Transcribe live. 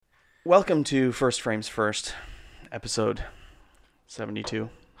Welcome to First Frames First, episode 72.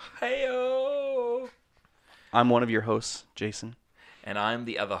 Heyo! I'm one of your hosts, Jason. And I'm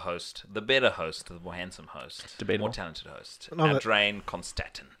the other host, the better host, the more handsome host, Debatable. more talented host, And I'm the- Adrain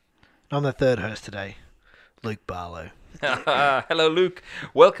Constantin. I'm the third host today, Luke Barlow. Hello, Luke.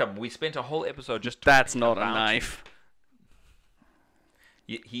 Welcome. We spent a whole episode just That's talking not a about knife.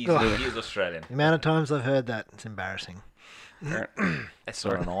 He Ugh. is Australian. The amount of times I've heard that, it's embarrassing. That's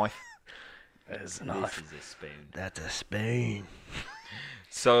not a knife. That is a This knife. is a spoon. That's a spoon.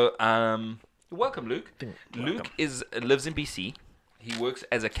 So, welcome, Luke. Luke Welcome. lives in BC. He works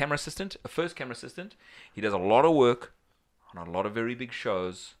as a camera assistant, a first camera assistant. He does a lot of work on a lot of very big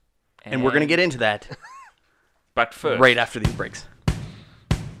shows. And we're going to get into that But first, right after these breaks.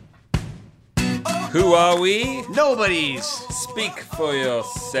 who are we? Nobody's! Speak for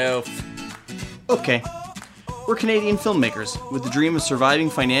yourself. Okay. We're Canadian filmmakers with the dream of surviving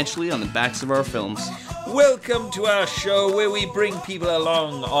financially on the backs of our films. Welcome to our show where we bring people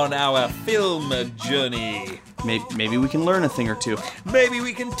along on our film journey. Maybe we can learn a thing or two. Maybe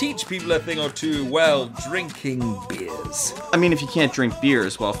we can teach people a thing or two while drinking beers. I mean, if you can't drink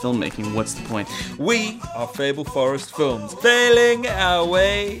beers while filmmaking, what's the point? We are Fable Forest Films, failing our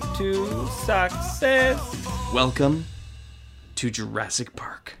way to success. Welcome to Jurassic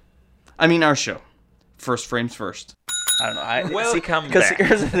Park. I mean, our show. First Frames First. I don't know. Welcome Because back.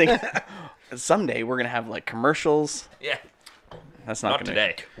 here's the thing. Someday we're going to have, like, commercials. Yeah, That's not gonna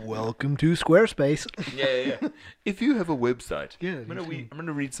today. Welcome to Squarespace. Yeah. If you have a website, Yeah, I'm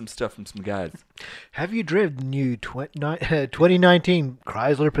gonna read some stuff from some guys. Have you driven new 2019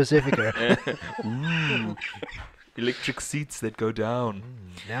 Chrysler Pacifica? Electric seats that go down.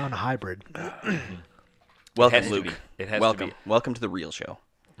 Now in a hybrid. Welcome, It has to Luke. be. It has to Welcome. be. Welcome to the real show.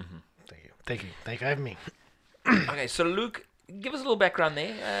 Thank you. Thank you. Thank you for having me. Okay, so Luke, give us a little background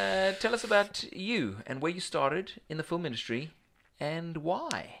there. Tell us about you and where you started in the film industry and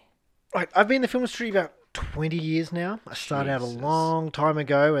why. Right, I've been in the film industry about 20 years now. I started out a Jesus. long time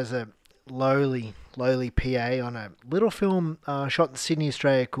ago as a lowly PA on a little film shot in Sydney,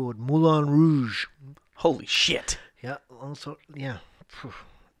 Australia called Moulin Rouge. Holy shit. Yeah, Phew.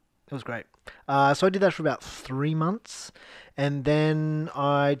 It was great. So I did that for about 3 months, and then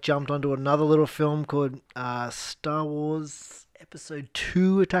I jumped onto another little film called Star Wars Episode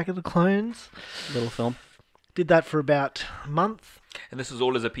 2: Attack of the Clones. Little film. Did that for about a month. And this is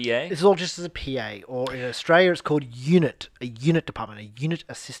all as a PA? This is all just as a PA, or in Australia it's called unit, a unit department, a unit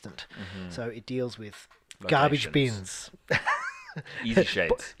assistant. So it deals with garbage bins. Easy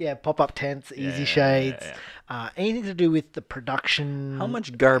shades. Yeah, pop-up tents, easy yeah, shades, yeah. anything to do with the production. How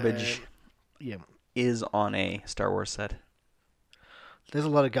much garbage Yeah, is on a Star Wars set? there's a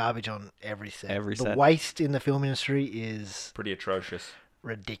lot of garbage on every set. Every the set. waste in the film industry is Pretty atrocious.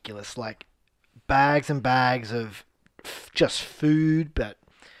 ridiculous. Like bags and bags of just food, but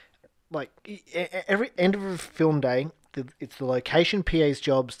like every end of a film day, it's the location PA's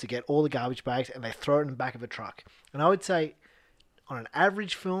jobs to get all the garbage bags and they throw it in the back of a truck. And I would say on an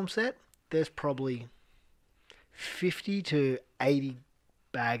average film set, there's probably 50 to 80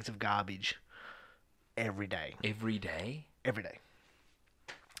 bags of garbage every day. Every day? Every day.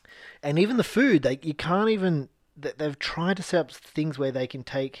 And even the food, you can't even. They've tried to set up things where they can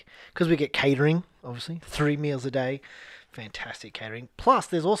take, because we get catering, obviously, 3 meals a day, fantastic catering. Plus,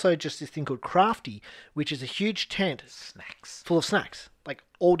 there's also just this thing called Crafty, which is a huge tent Snacks. full of snacks, like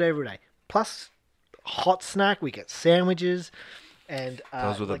all day, every day. Plus, hot snack, we get sandwiches, and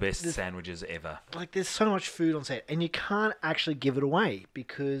Those were the best there's- sandwiches ever. like there's so much food on set, and you can't actually give it away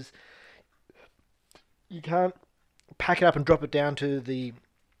because you can't pack it up and drop it down to the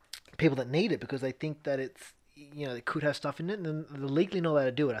people that need it because they think that it's, they could have stuff in it, and then they're legally not allowed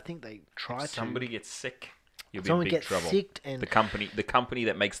to do it. I think they try Somebody to. gets sick, you'll be Someone in big gets trouble. sick, and The company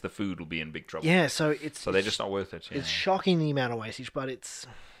that makes the food will be in big trouble. yeah, so it's So they're just not worth it. Yeah. it's shocking the amount of wastage, but it's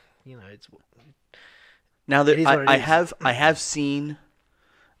it's Now that It is what it I is. have seen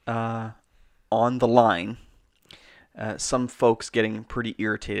on the line some folks getting pretty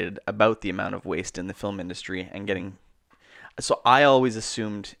irritated about the amount of waste in the film industry and getting. So I always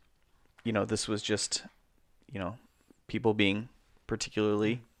assumed, this was just, people being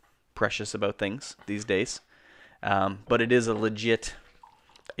particularly precious about things these days. But it is it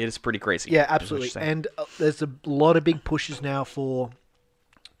is pretty crazy. yeah, is what you're absolutely. saying. And there's a lot of big pushes now for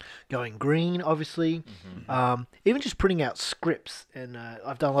going green, obviously. Even just printing out scripts, and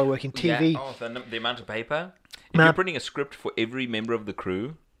I've done a lot of work in TV. Yeah. Oh, the amount of paper. If Now- you're printing a script for every member of the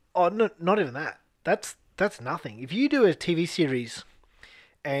crew, Oh, no, not even that. That's nothing. If you do a TV series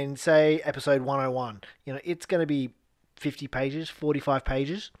and say episode 101, it's going to be 50 pages, 45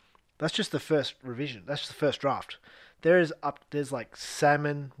 pages. That's just the first revision. That's just the first draft. There's like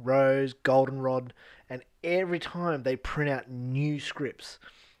Salmon, Rose, Goldenrod, and every time they print out new scripts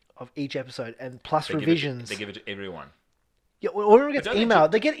of each episode and plus revisions. They give it to everyone. Yeah, well, everyone gets But don't they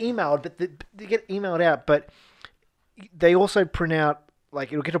emailed. They get emailed, but they get emailed out. But they also print out,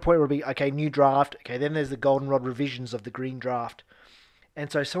 like, it'll get to a point where it'll be, okay, new draft. Okay, then there's the Goldenrod revisions of the green draft.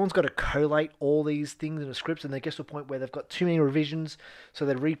 And so someone's got to collate all these things in a script, and they get to a point where they've got too many revisions, so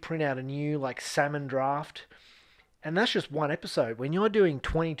they reprint out a new, like, Salmon draft. And that's just one episode. When you're doing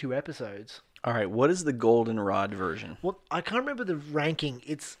 22 episodes... All right, what is the Goldenrod version? Well, I can't remember the ranking.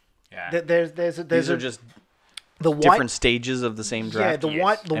 It's... Yeah. These are just the white, different stages of the same draft. Yeah, the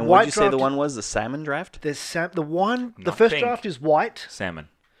white. The and white what did you say draft the one was? The salmon draft? There's the Not first pink. draft is white. Salmon.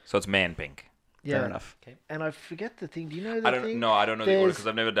 So it's man pink. Yeah. Fair enough. Okay. And I forget the thing. Do you know the I don't thing? know. I don't know the order There's- because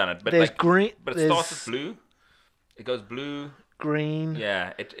I've never done it. But there's like, green. but it there's starts with blue. It goes blue. green.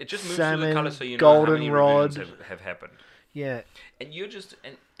 Yeah. It just moves through Salmon, the color so you know how many goldenrod. revisions have happened. Yeah. And you're just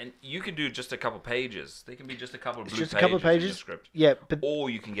and you can do just a couple pages. They can be just a couple of It's blue just a couple of in your pages. script. Yeah, but Or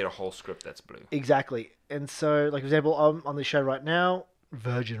you can get a whole script that's blue. exactly. And so, like, for example, I'm on the show right now,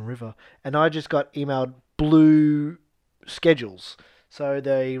 Virgin River, and I just got emailed blue schedules. So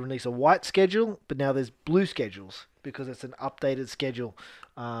they release a white schedule, but now there's blue schedules because it's an updated schedule.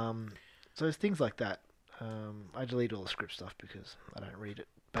 So it's things like that. I delete all the script stuff because I don't read it,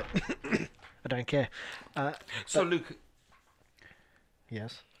 but I don't care. So Luke,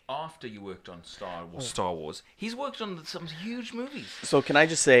 Yes. after you worked on Star Wars, he's worked on some huge movies. So can I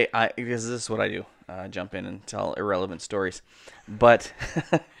just say, because this is what I do, jump in and tell irrelevant stories. But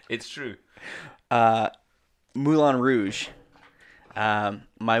It's true. Moulin Rouge,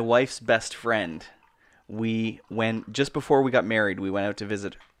 my wife's best friend, just before we got married, we went out to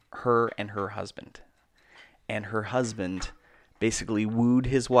visit her and her husband. And her husband basically wooed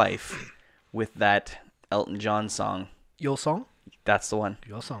his wife with that Elton John song. Your song? That's the one.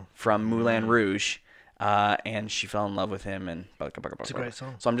 Your song. From Moulin Rouge. And she fell in love with him. And It's a great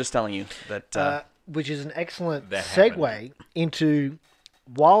song. So I'm just telling you that... Which is an excellent That segue into,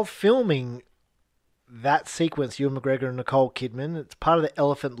 while filming that sequence, Ewan McGregor and Nicole Kidman, it's part of the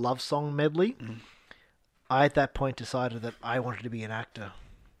Elephant Love Song medley. I, at that point, decided that I wanted to be an actor.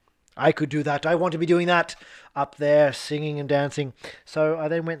 I could do that. I want to be doing that up there, singing and dancing. So I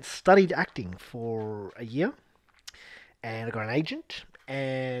then went and studied acting for a year, and I got an agent,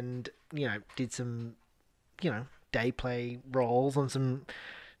 and, did some, day play roles on some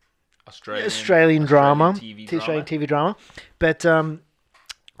Australian drama, Australian TV drama. But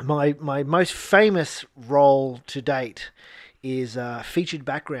my most famous role to date is featured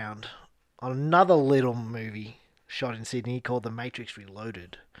background on another little movie shot in Sydney called The Matrix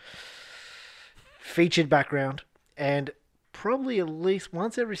Reloaded. Featured background, and probably at least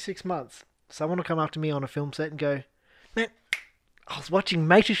once every 6 months, someone will come up to me on a film set and go, "Man, I was watching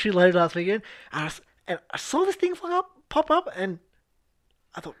Matrix Reloaded last weekend, and I saw this thing pop up, and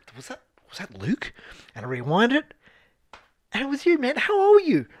I thought, was that Luke?" And I rewind it, and it was you, man. How old were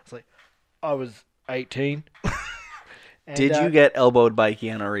you? I was like, I was 18. And, Did you get elbowed by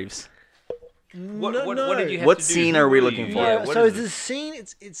Keanu Reeves? What no. did you have What to do? scene Who are we were looking you? for? Yeah, No, what so is there's it? a scene.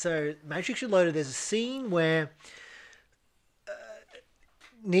 It's so Matrix Reloaded. There's a scene where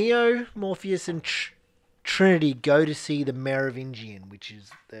Neo, Morpheus, and Trinity go to see the Merovingian, which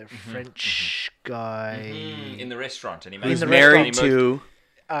is the French guy. In the restaurant, and he In He's the married restaurant,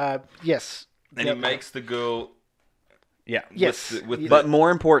 to... Yes. and Yep. he makes the girl. Yeah. Yes. with But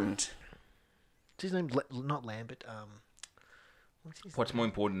more important, What's his name? Not Lambert. What's his what's more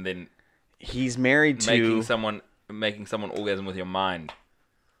important than he's married to... making someone orgasm with your mind?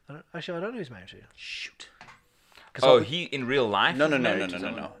 I don't know who's married to. Shoot. Oh, he in real life? No, is no, no, no, married no, to no,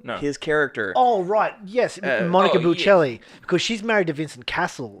 someone? no. His character... Oh, right. Yes. Monica oh, yes. Bellucci. Because she's married to Vincent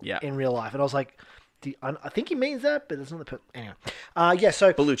Castle Yeah. in real life. And I was like, I think he means that, but it's not the... Anyway. Yeah,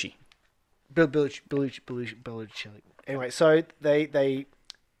 so... Bellucci. Bellucci. Anyway, so they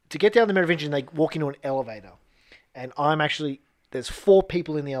to get down the Merovingian, they walk into an elevator, and I'm actually there's 4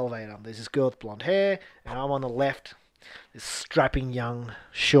 people in the elevator. There's this girl with blonde hair, and I'm on the left. This strapping young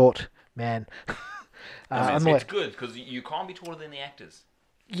short man. It's, on the it's left. good because you can't be taller than the actors.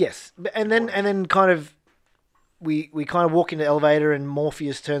 Yes, and then kind of we kind of walk into the elevator, and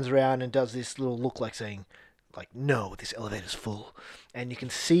Morpheus turns around and does this little look like saying, like, "No, this elevator's full," and you can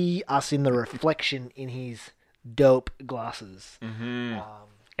see us in the reflection in his dope glasses.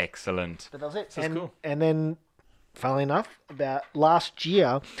 Excellent. But that was it. That's and, cool. and then, funnily enough, about last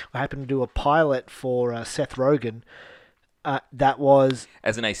year, I happened to do a pilot for Seth Rogen. That was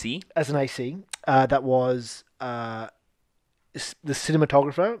As an AC? as an AC. That was the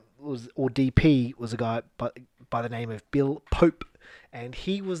cinematographer or DP was a guy by the name of Bill Pope, and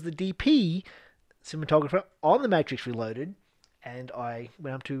he was the DP cinematographer on The Matrix Reloaded. And I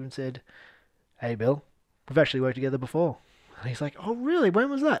went up to him and said, "Hey, Bill, we've actually worked together before." And he's like, "Oh, really? When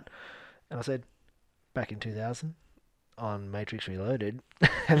was that?" And I said, "Back in 2000 on Matrix Reloaded."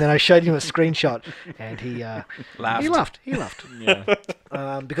 And then I showed him a screenshot, and he Laughed. He laughed.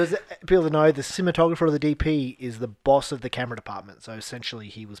 Yeah. Because people that know, the cinematographer or the DP is the boss of the camera department. So essentially,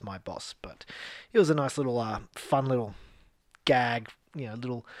 he was my boss. But it was a nice little, fun little gag,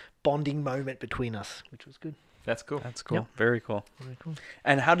 little bonding moment between us, which was good. That's cool. That's cool. Yep. Very cool. Very cool.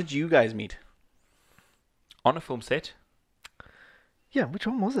 And how did you guys meet? On a film set, Yeah, which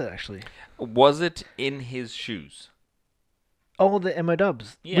one was it actually? was it in his shoes? Oh, the MO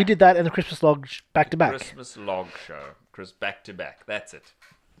Dubs. Yeah. We did that and the Christmas log back to back. Christmas log show. Back to back. That's it.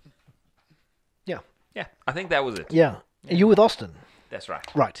 Yeah. Yeah, I think that was it. Yeah. And you were with Austin. That's right.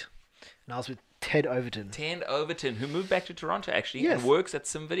 Right. And I was with Ted Overton. Ted Overton, who moved back to Toronto actually Yes. and works at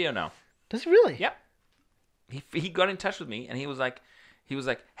Sim Video now. Does he really? Yep. He got in touch with me and he was like,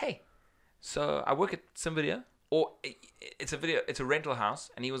 "Hey, so I work at Sim Video, or it's a rental house,"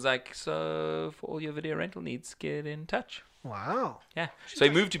 and he was like, "So for all your video rental needs, get in touch." Wow. Yeah. So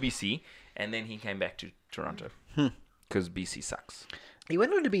he moved to BC and then he came back to Toronto because BC sucks. He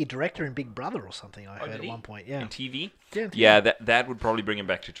went on to be a director in Big Brother or something, I heard did at he? one point. Yeah. In TV. Yeah, in TV. Yeah, that would probably bring him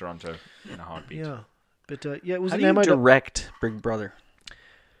back to Toronto in a heartbeat. Yeah. But yeah, it was How an do you MO Dub. direct Big Brother?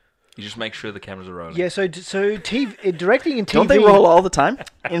 You just make sure the cameras are rolling. Yeah, so TV, directing in TV. Don't they roll all the time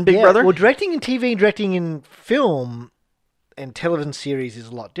in Big Yeah, Brother? Well, directing in TV and directing in film and television series is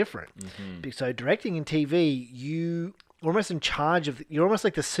a lot different. So directing in TV, you're almost in charge of. You're almost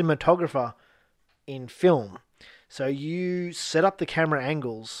like the cinematographer in film. So you set up the camera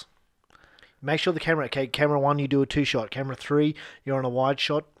angles. Make sure the camera. Okay, camera 1, you do a 2-shot. Camera 3, you're on a wide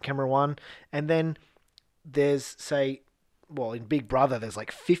shot. Camera 1, and then there's in Big Brother, there's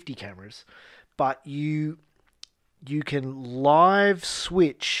like 50 cameras, but you can live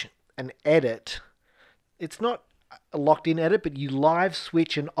switch and edit. It's not a locked-in edit, but you live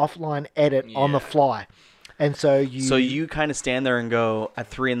switch and offline edit on the Yeah. fly. And so you... So you kind of stand there and go at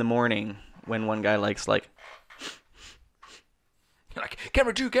 3 a.m. when one guy likes Like,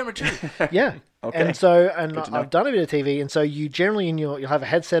 camera two. Yeah. Okay. And so, Good to know. I've done a bit of TV, and so you generally you'll have a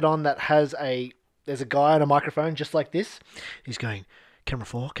headset on that has there's a guy on a microphone just like this. He's going, camera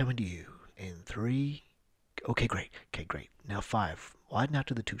 4, coming to you in 3. Okay, great. Okay, great. Now 5. Widen out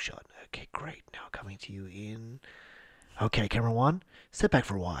to the 2-shot. Okay, great. Now coming to you in. Okay, camera 1. Step back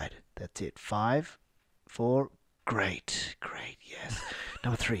for wide. That's it. 5, 4. Great. Yes.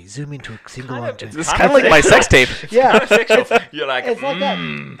 Number 3. Zoom into a single Kind line. of- turn. it's This is kind of like my sex tape. Yeah. You're like, It's like that,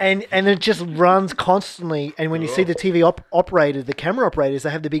 and it just runs constantly. And when you see the TV operator, the camera operators, they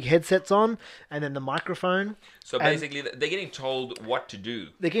have the big headsets on, and then the microphone. So and basically, they're getting told what to do.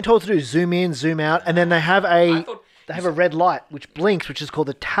 They're getting told to do zoom in, zoom out, and then they have I thought a red light which blinks, which is called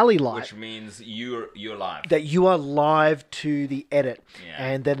the tally light. which means you're live. That you are live to the edit, Yeah.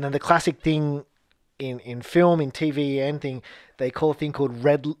 and then the classic thing in film, in TV, anything, they call a thing called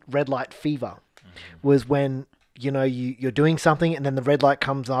red light fever, was when you're doing something and then the red light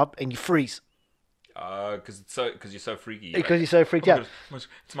comes up and you freeze Because you're so freaky. because you're so freaked out.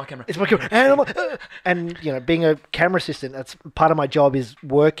 It's my camera. It's my camera, and I'm like, and being a camera assistant, that's part of my job is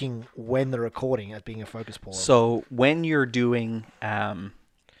working when they're recording as being a focus puller. So when you're doing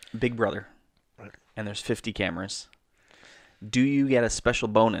Big Brother, and there's 50 cameras, do you get a special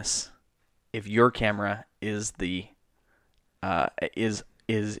bonus if your camera is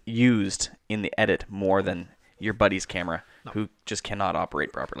is used in the edit more than your buddy's camera, who just cannot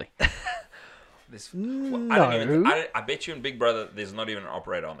operate properly? I bet you in Big Brother, there's not even an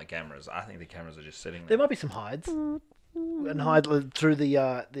operator on the cameras. I think the cameras are just sitting There there. might be some hides, and hide through the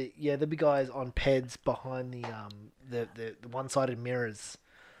there'll be guys on PEDs behind the one-sided mirrors.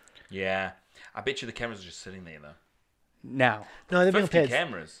 Yeah. I bet you the cameras are just sitting there, though. Now, No, they'd be on 50 PEDs.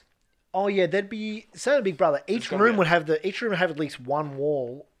 cameras. Oh yeah, there'd be say in Big Brother. Each gotta room be would have at least one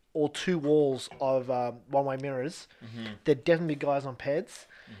wall or 2 walls of one-way mirrors. There'd definitely be guys on PEDs.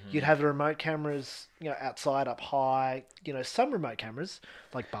 You'd have the remote cameras, outside, up high. Some remote cameras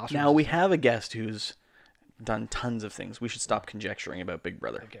like bathrooms. now we have a guest who's done tons of things. We should stop conjecturing about Big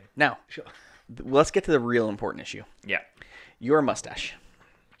Brother. Okay. Now, Sure. let's get to the real important issue. Yeah. Your mustache.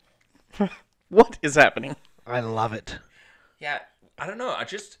 What is happening? I love it. Yeah. I don't know.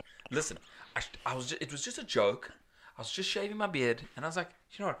 Listen, it was just a joke. I was just shaving my beard, and I was like,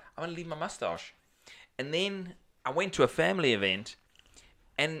 you know what? I'm going to leave my mustache. And then I went to a family event,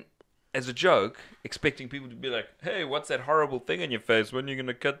 and as a joke, expecting people to be like, "Hey, what's that horrible thing on your face? When are you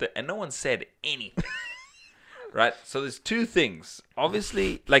gonna cut that?" And no one said anything. Right? So there's two things.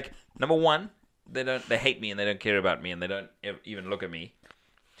 Obviously, like number one, they hate me and they don't care about me and they don't even look at me.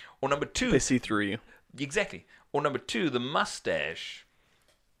 Or number two, They see through you. exactly. Or number two, the mustache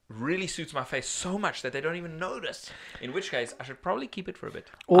really suits my face so much that they don't even notice. In which case, I should probably keep it for a bit.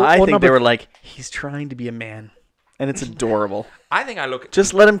 I think number they were like, he's trying to be a man. And it's adorable. I think I look.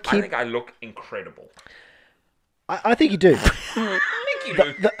 Just let him I keep. think I look incredible. I think you do. Thank you,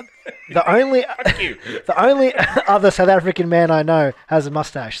 Luke. The only Thank you. the only other South African man I know has a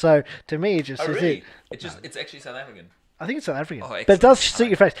mustache. So to me, it just Oh, is really? it. It's actually South African. I think it's South African, Oh, but it excellent. does suit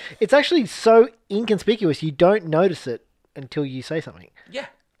your face. It's actually so inconspicuous you don't notice it until you say something, Yeah.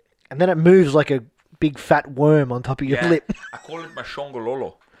 and then it moves like a big fat worm on top of your Yeah. lip. I call it my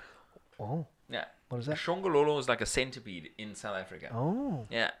shongololo. Oh, Yeah. what is A that? shongololo is like a centipede in South Africa. Oh.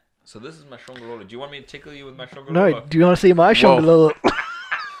 Yeah. So this is my shongololo. Do you want me to tickle you with my shongololo? No, do you want to see my shongololo?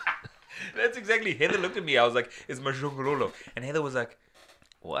 That's exactly. Heather looked at me. I was like, "It's my shongololo," and Heather was like,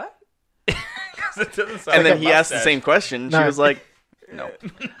 "What?" 'Cause it doesn't sound And like then a he asked the mustache. same question. She No. was like, no.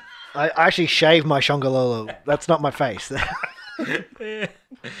 I actually shave my shongololo. That's not my face.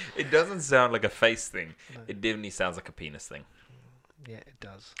 It doesn't sound like a face thing. It definitely sounds like a penis thing. Yeah, it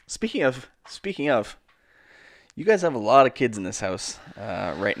does. Speaking of, you guys have a lot of kids in this house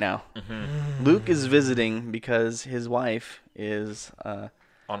right now. Mm-hmm. Luke is visiting because his wife is On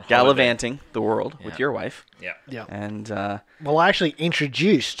holiday. gallivanting the world with Yeah. your wife. Yeah, Yeah. And Well, I actually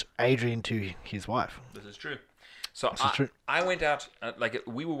introduced Adrian to his wife. this is true. So This is true. I went out, like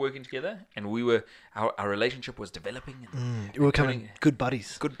we were working together, and our relationship was developing. And We were becoming Turning- good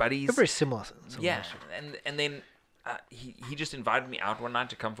buddies. good buddies. We're very similar. Yeah, and then he just invited me out one night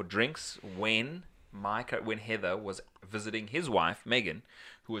to come for drinks when Heather was visiting his wife Megan,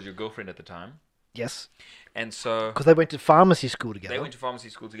 who was your girlfriend at the time, Yes. and so Because they went to pharmacy school together. they went to pharmacy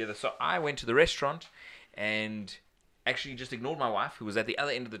school together. So I went to the restaurant and actually just ignored my wife, who was at the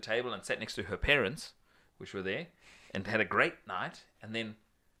other end of the table and sat next to her parents, which were there, and had a great night. And then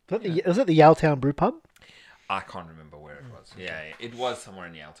Was it the Yaletown Brew Pub? I can't remember where it was. Yeah, it was somewhere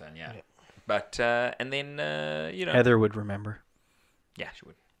in Yaletown. Yeah. But and then Heather would remember. yeah, she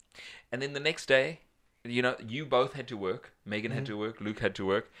would. And then the next day, you both had to work. Megan had to work. Luke had to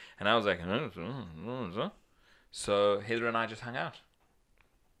work, and I was like, so Heather and I just hung out.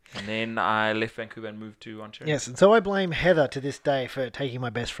 And then I left Vancouver and moved to Ontario. Yes, and so I blame Heather to this day for taking my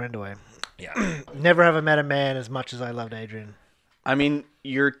best friend away. Yeah. Never have I met a man as much as I loved Adrian. I mean,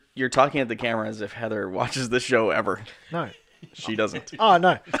 you're talking at the camera as if Heather watches the show ever. No. She doesn't. Oh,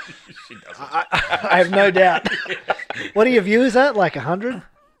 no. She doesn't. I have no doubt. What are your viewers at? Like 100?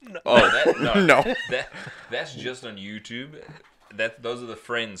 Oh, No. That's just on YouTube. Those are the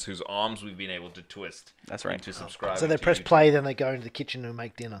friends whose arms we've been able to twist. That's right. To subscribe. So they to press YouTube. play, then they go into the kitchen and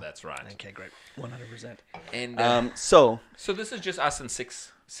make dinner. That's right. Okay, great. 100%. And So so this is just us and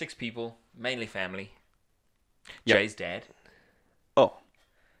six people, mainly family. Yep. Jay's dad. Oh,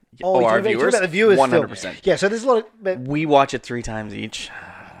 Oh, our you're talking viewers? about the viewers still. 100%. Yeah, so there's a lot of We watch it 3 times each.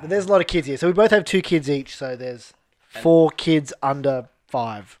 there's a lot of kids here. So we both have 2 kids each. So there's 4 kids under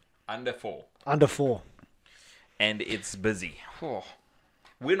 5, Under 4. under 4. And it's busy. Oh.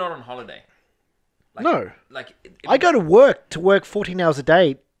 We're not on holiday. No, Like I go to work 14 hours a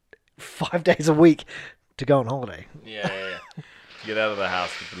day, 5 days a week, to go on holiday. Yeah. Get out of the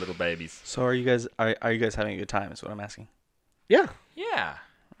house with the little babies. So are you guys having a good time? Is what I'm asking. Yeah, Yeah.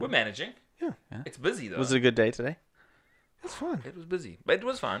 We're managing. Yeah. It's busy though. Was it a good day today? that's fine. It was busy. But it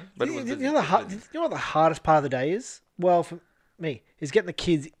was fun. But it was busy. You know what the hardest part of the day is? Well, for me, is getting the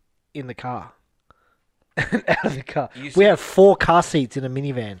kids in the car. Out of the car. You We see- have 4 car seats in a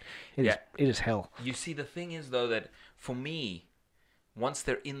minivan. Yeah. It is hell. You see, the thing is though that for me, once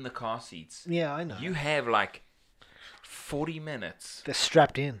they're in the car seats, Yeah, I know. you have like 40 minutes. They're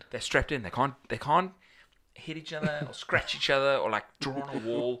strapped in. They're strapped in. They can't hit each other or scratch each other or like draw on a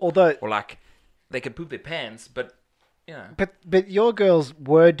wall. Although- or like they can poop their pants, but But your girls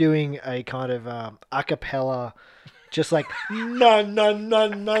were doing a kind of a cappella, just like no no no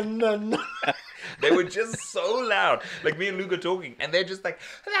no no no. they were just so loud. Like me and Luke are talking, and they're just like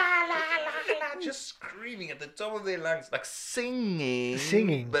la la la la, just screaming at the top of their lungs, like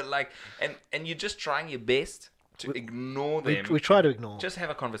singing. But like, and you're just trying your best to ignore them. We try to ignore. Just have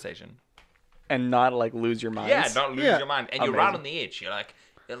a conversation. And not like lose your mind. Yeah, don't lose Yeah. your mind. And you're right Amazing. on the edge. You're like.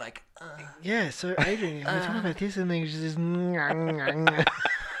 Yeah, so Adrian, we're talking about this, and then just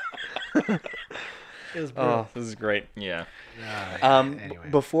it was brilliant. Oh, this is great. Yeah. Anyway.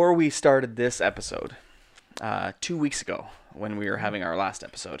 Before we started this episode, 2 weeks ago, when we were having our last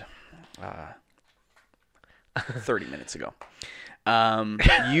episode, 30 minutes ago.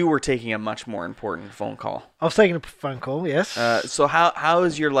 You were taking a much more important phone call. I was taking a phone call, yes. So how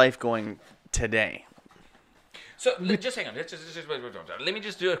is your life going today? So just hang on. Just wait. Let me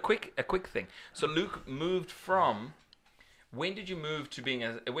just do a quick thing. So Luke moved from. When did you move to being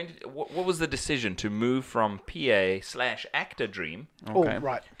a? What was the decision to move from PA/actor dream Okay. Oh,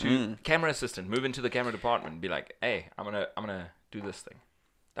 right. to camera assistant? Move into the camera department and be like, hey, I'm gonna do this thing.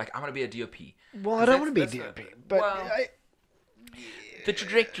 Like I'm gonna be a DOP. Well, I don't want to be a DOP, but The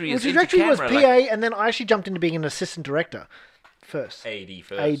trajectory the is trajectory into was camera, PA, like and then I actually jumped into being an assistant director first. AD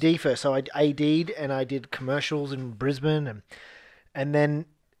first. AD first. So I AD'd and I did commercials in Brisbane, and then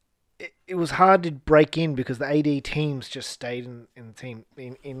it was hard to break in because the AD teams just stayed in the team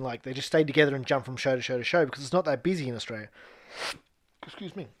in like they just stayed together and jumped from show to show to show because it's not that busy in Australia.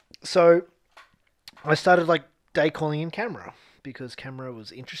 Excuse me. So I started like day calling in camera because camera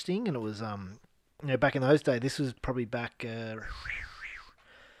was interesting and it was back in those days. This was probably back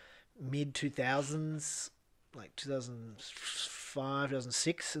mid 2000s, like 2005,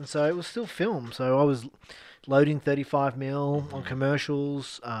 2006, and so it was still film. So I was loading 35mm on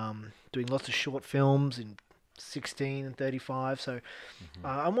commercials, doing lots of short films in 16 and 35. So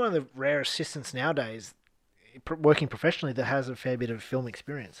I'm one of the rare assistants nowadays working professionally that has a fair bit of film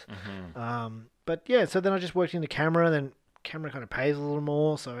experience. But yeah, so then I just worked into camera, then camera kind of pays a little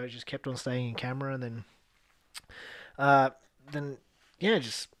more, so I just kept on staying in camera, and then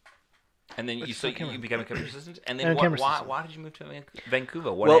just And then you became a camera assistant. And And then a camera why assistant. why did you move to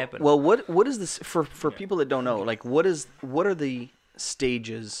Vancouver? What happened? Well, what is this for people that don't know? Like, what are the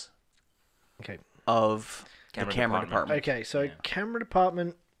stages okay. of Camera the camera department. department? Okay, so Yeah. camera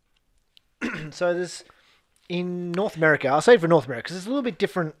department. So there's in North America. I'll say for North America because it's a little bit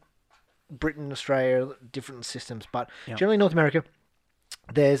different. Britain, Australia, different systems, but Yeah. generally North America,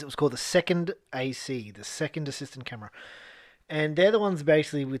 it was called the second AC, the second assistant camera, and they're the ones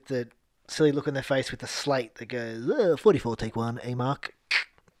basically with the silly look on their face with the slate that goes 44 take one A mark,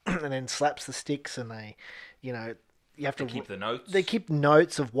 and then slaps the sticks, and they, you have to keep the notes. They keep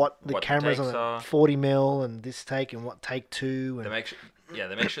notes of what the What the cameras takes on are. the 40mm and this take and what take two They and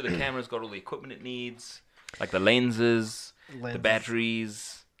make sure the camera's got all the equipment it needs, like the lenses, the Lenses.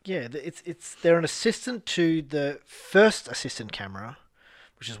 batteries. Yeah, they're an assistant to the first assistant camera,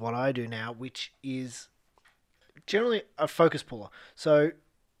 which is what I do now, which is generally a focus puller. So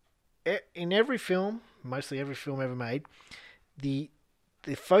in every film, mostly every film ever made, the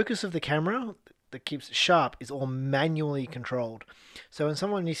focus of the camera that keeps it sharp is all manually controlled. So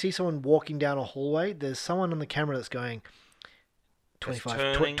when you see someone walking down a hallway, there's someone on the camera that's going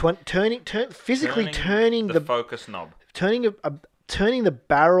 25, physically turning the focus knob. turning the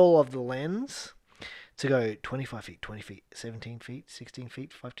barrel of the lens to go 25 feet, 20 feet, 17 feet, 16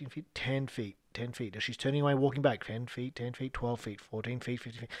 feet, 15 feet, 10 feet, 10 feet. As she's turning away, walking back, 10 feet, 10 feet, 12 feet, 14 feet,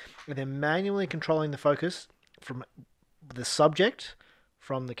 15 feet. And they're manually controlling the focus from the subject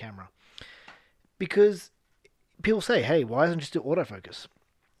from the camera. Because people say, hey, why doesn't it just do autofocus?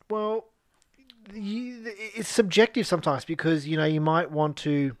 Well, it's subjective sometimes because, you might want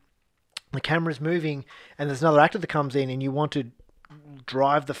to... The camera's moving and there's another actor that comes in and you want to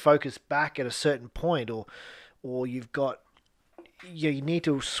drive the focus back at a certain point, or you've got you need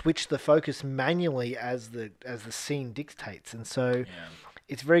to switch the focus manually as the scene dictates, and so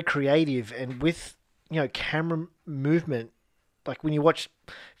it's very creative. And with camera movement, like when you watch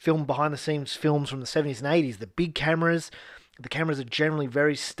film behind the scenes films from the 70s and 80s, the big cameras, the cameras are generally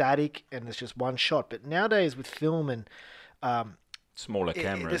very static and there's just one shot. But nowadays with film and Smaller the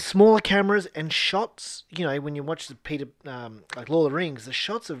cameras. smaller cameras and shots, when you watch the like Lord of the Rings, the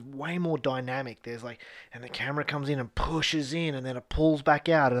shots are way more dynamic. There's and the camera comes in and pushes in, and then it pulls back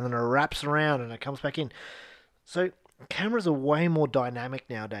out, and then it wraps around, and it comes back in. So cameras are way more dynamic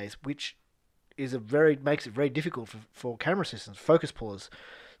nowadays, which is makes it very difficult for camera assistants, focus pullers.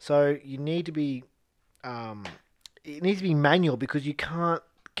 So you need to be, it needs to be manual because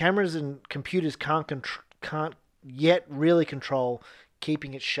cameras and computers can't yet really control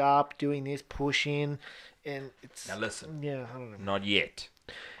keeping it sharp, doing this, push in, and it's... Now listen. Yeah, I don't know. Not yet.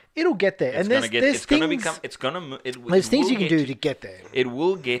 It'll get there. There's things you can do to get there. It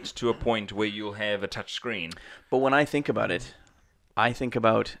will get to a point where you'll have a touch screen. But when I think about it, I think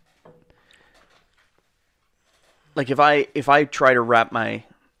about like if I try to wrap my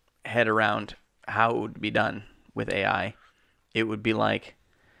head around how it would be done with AI, it would be like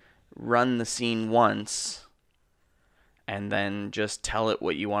run the scene once and then just tell it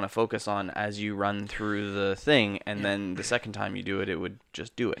what you want to focus on as you run through the thing, and then the second time you do it, it would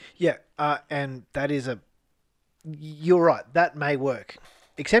just do it. Yeah, and that is you're right, that may work.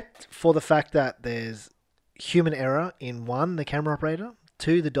 except for the fact that there's human error in 1, the camera operator,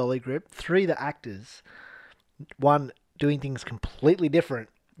 2, the dolly grip, 3, the actors, 1, doing things completely different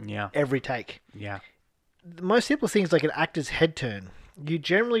Yeah. every take. Yeah. The most simple things like an actor's head turn. You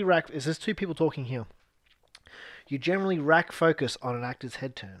generally there's 2 people talking here. You generally rack focus on an actor's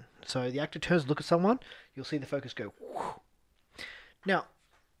head turn. So the actor turns to look at someone, you'll see the focus go. Whoosh. Now,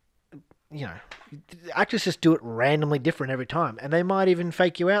 you know, the actors just do it randomly different every time, and they might even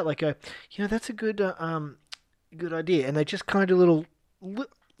fake you out, like go, that's a good idea, and they just kind of do a little,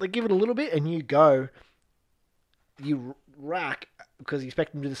 they give it a little bit, and you rack because you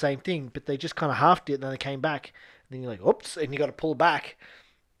expect them to do the same thing, but they just kind of half did, and then they came back, and then you're like, oops, and you got to pull back,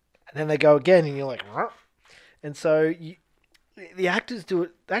 and then they go again, and you're like, Rah. And so the actors do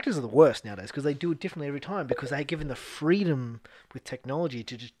it. The actors are the worst nowadays because they do it differently every time because they're given the freedom with technology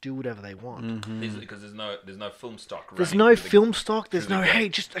to just do whatever they want. Because there's no film stock. There's running no through the- film stock. There's through no the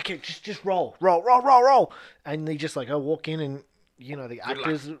game. just roll, and they just like walk in and the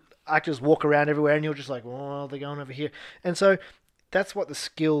actors walk around everywhere and you're just like, oh, they're going over here, and so that's what the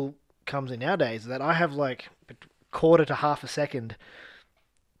skill comes in nowadays. That I have like a quarter to half a second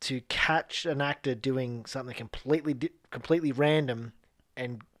to catch an actor doing something completely random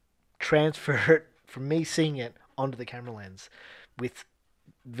and transfer it from me seeing it onto the camera lens with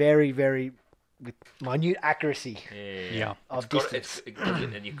very, very with minute accuracy Yeah. of It's got- distance.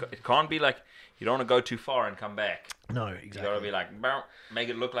 it can't be like you don't want to go too far and come back. No, You got to exactly. be like, "Bow," make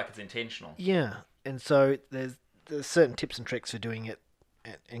it look like it's intentional. Yeah, and so there's certain tips and tricks for doing it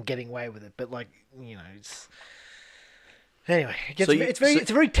and getting away with it, but it's anyway. It's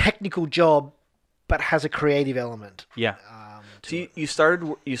a very technical job, but has a creative element. Yeah. To So it.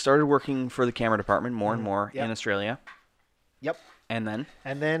 you started working for the camera department more and more Yep. in Australia, Yep, and then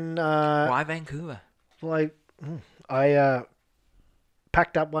and then Why Vancouver? well, I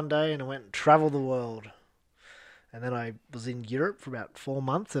packed up one day and I went and traveled the world. And then I was in Europe for about 4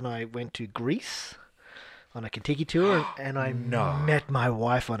 months, and I went to Greece on a Kentucky tour, and I met my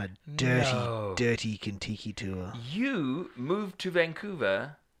wife on a dirty Kentucky tour. You moved to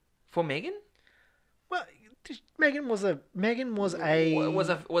Vancouver for Megan? Well, Megan was a Was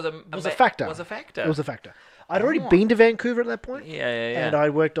a factor. Was a factor. It was a factor. I'd already been to Vancouver at that point. Yeah. And I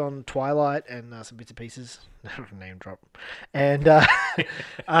worked on Twilight and some bits and pieces. Name drop. And so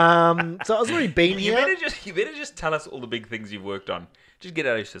I was already been You here. better just tell us all the big things you've worked on. Just get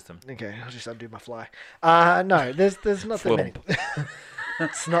out of your system. Okay, I'll just undo my fly. No, there's not that many.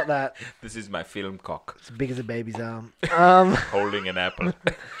 It's not that. This is my film cock It's big as a baby's arm. holding an apple.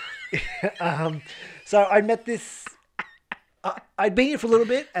 So I met this. I'd been here for a little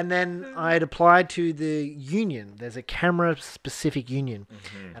bit, and then I had applied to the union. There's a camera-specific union,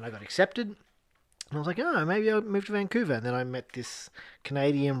 and I got accepted. And I was like, oh, maybe I'll move to Vancouver. And then I met this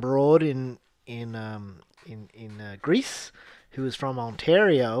Canadian broad in Greece, who was from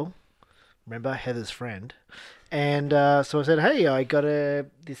Ontario. Remember, Heather's friend. And so I said, hey, I got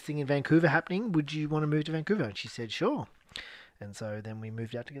this thing in Vancouver happening. Would you want to move to Vancouver? And she said, sure. And so then we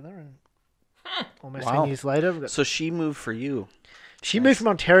moved out together, and almost Wow. 10 years later, we've got so she moved for you. she moved from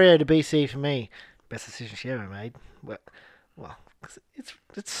Ontario to BC for me. Best decision she ever made. Well, 'cause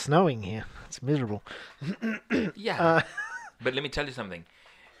it's snowing here. It's miserable. Yeah. But let me tell you something.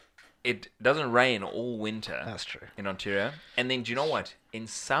 It doesn't rain all winter That's true. in Ontario. And then do you know what? In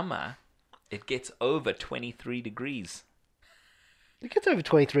summer, it gets over 23 degrees. It gets over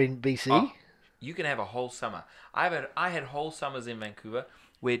 23 in BC. Oh, you can have a whole summer. I had whole summers in Vancouver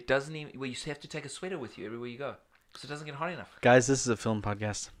where it doesn't even, where you have to take a sweater with you everywhere you go because it doesn't get hot enough. Guys, this is a film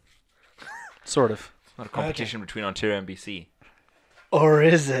podcast. Sort of. It's not a competition between Ontario and BC. Or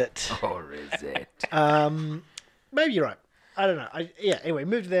is it? Or is it? Maybe you're right. I don't know. Anyway,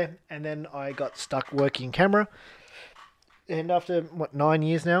 moved there, and then I got stuck working camera. And after 9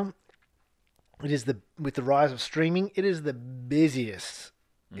 years now, it is with the rise of streaming, it is the busiest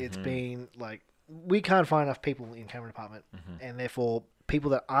it's been. Like, we can't find enough people in camera department, and therefore people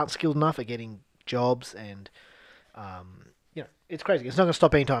that aren't skilled enough are getting jobs, and it's crazy. It's not going to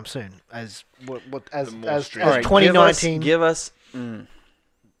stop anytime soon. As The more as streaming. All right, 2019. Give us.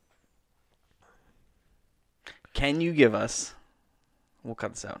 Can you give us? We'll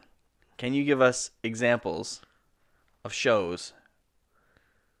cut this out. Can you give us examples of shows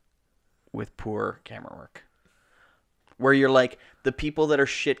with poor camera work? Where you're like, the people that are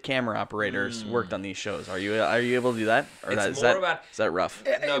shit camera operators worked on these shows. Are you able to do that? Or It's is more about- that rough?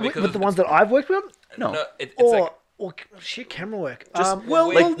 No, because with the ones that I've worked with. No. it's Or, like or shit camera work. Just- Well,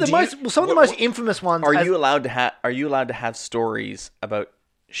 like, well, do you- some of the most infamous ones. Are you allowed to have stories about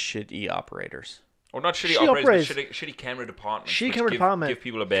shitty operators? Or not shitty Shitty operators, operators. but shitty camera departments. Shitty which camera department. Give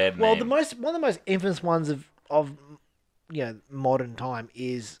people a bad Well, name. one of the most infamous ones of modern time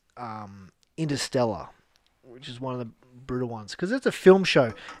is Interstellar, which is one of the brutal ones because it's a film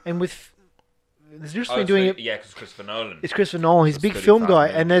show, and with there's just been doing it. Yeah, because Christopher Nolan. It's Christopher Nolan. He's a big 35 film guy,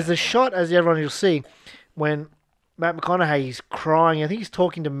 millimeter, and there's a yeah. shot, as everyone will see, when Matt McConaughey is crying. I think he's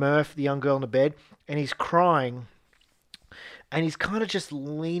talking to Murph, the young girl in the bed, and he's crying, and he's kind of just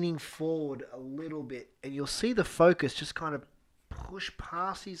leaning forward a little bit, and you'll see the focus just kind of push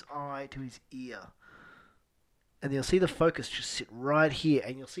past his eye to his ear, and you'll see the focus just sit right here,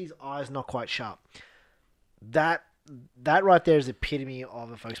 and you'll see his eyes not quite sharp. That right there is the epitome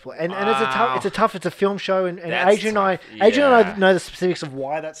of a focus pull, and it's a film show, and That's Adrian and tough. Adrian and I Yeah. know the specifics of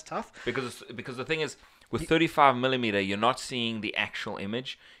why that's tough. Because the thing is, with 35 millimeter, you're not seeing the actual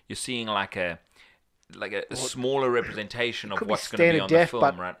image. You're seeing like a smaller representation of could be what's going to be standard on def, the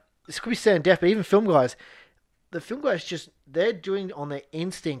but film, right? This could be standard def, but even film guys, they're doing on their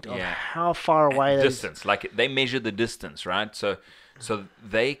instinct of Yeah. how far away they Distance, like they measure the distance, right? So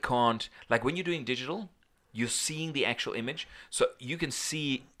they can't, like when you're doing digital, you're seeing the actual image, so you can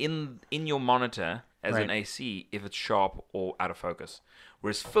see in your monitor as an Right. AC if it's sharp or out of focus.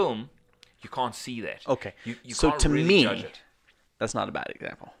 Whereas film, you can't see that. Okay. You So can't to really me, judge it. That's not a bad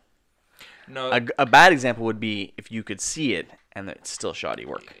example. No. A bad example would be if you could see it and it's still shoddy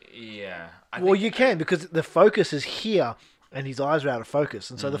work. Yeah. Well, you can because the focus is here, and his eyes are out of focus,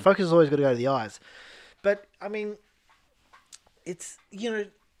 and so the focus has always got to go to the eyes. But I mean, it's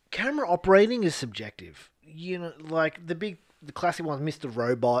camera operating is subjective. Like the classic ones, Mr.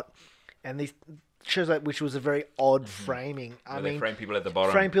 Robot, and these shows which was a very odd framing. I Where mean, they frame people at the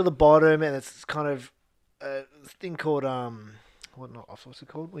bottom. frame people at the bottom, and it's kind of a thing called what's it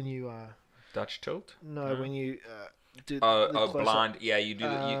called when you Dutch tilt. when you do Oh, the close-up. blind. Yeah, you do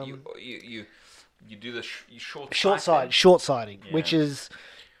you do the short short sighting, which Yeah. is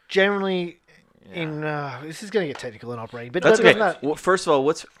generally Yeah. in this is going to get technical in operating, but That's that okay. doesn't Well, first of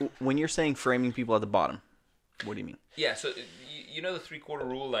all, when you're saying framing people at the bottom? What do you mean? Yeah, so you know the 3/4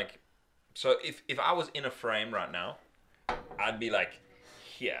 rule, like, so if I was in a frame right now, I'd be like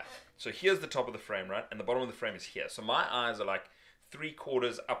here. So here's the top of the frame, right, and the bottom of the frame is here. So my eyes are like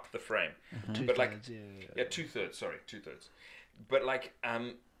 3/4 up the frame, but like 2/3. Sorry, 2/3. But like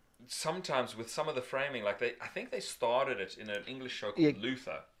sometimes with some of the framing, like I think they started it in an English show called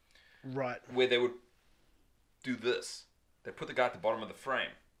Luther, right. where they would do this. They put the guy at the bottom of the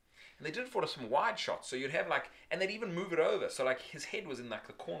frame. And they did it for some wide shots. So you'd have like, and they'd even move it over. So like his head was in like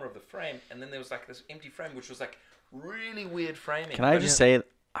the corner of the frame. And then there was like this empty frame, which was like really weird framing. Can I But- just say,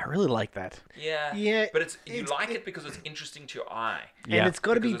 I really like that. Yeah. Yeah, But you it's- like it because it's interesting to your eye. Yeah. And it's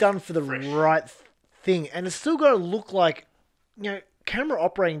got to be Because done it's for the fresh. right thing, and it's still got to look like camera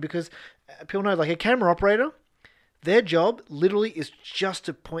operating, because people know, like, a camera operator, their job literally is just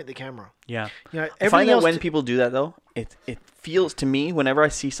to point the camera. Yeah. I find Everything that else when people do that, though, it feels to me, whenever I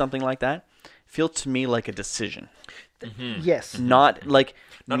see something like that, it feels to me like a decision. yes, Not like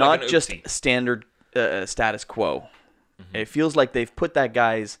Not not like an just oopsie. standard status quo. It feels like they've put that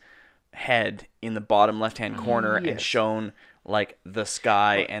guy's head in the bottom left-hand corner and Yes. shown like the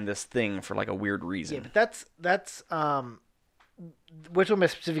sky and this thing for like a weird reason. yeah, but that's we're talking about a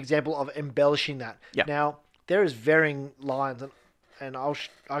specific example of embellishing that. Yeah. Now there is varying lines, and I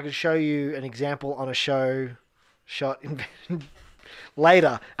can show you an example on a show shot in later,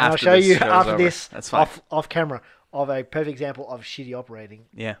 and I'll After show this you show's after over. this That's fine. off camera of a perfect example of shitty operating.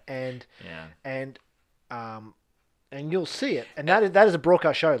 Yeah. and Yeah. and you'll see it, and that is a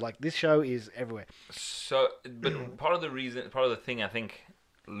broadcast show. Like, this show is everywhere. So, but part of the thing I think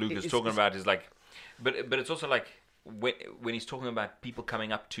Luke is talking about is like, but it's also like when he's talking about people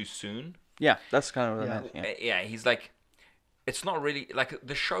coming up too soon. Yeah, that's kind of what Yeah. I meant. Yeah. Yeah, he's like, it's not really like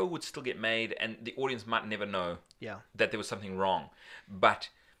the show would still get made, and the audience might never know Yeah, that there was something wrong, but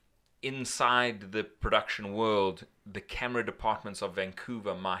inside the production world, the camera departments of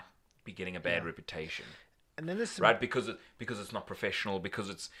Vancouver might be getting a bad reputation. and then there's some, Right, because it's not professional,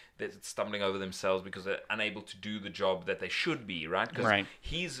 because they're stumbling over themselves, because they're unable to do the job that they should be, right? Because Right.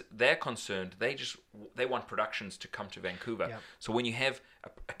 they're concerned. They want productions to come to Vancouver. Yeah. So when you have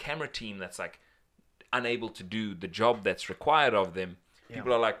a camera team that's like unable to do the job that's required of them,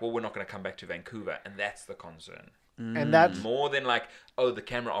 people are like, well, we're not going to come back to Vancouver, and that's the concern. and that's More than like, oh, the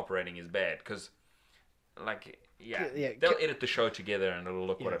camera operating is bad, because like they'll edit the show together and it'll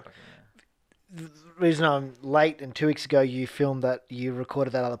look what it like. the reason I'm late, and 2 weeks ago you filmed that, you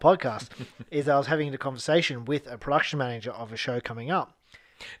recorded that other podcast, is I was having a conversation with a production manager of a show coming up.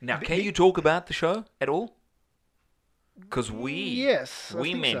 Now, can you talk about the show at all? Because Yes, I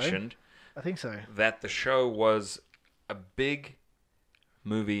we think so. mentioned I think so. that the show was a big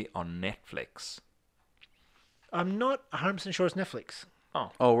movie on Netflix. I'm not 100% sure it's Netflix.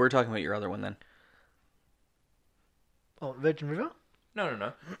 Oh, we're talking about your other one then. Oh, Virgin River?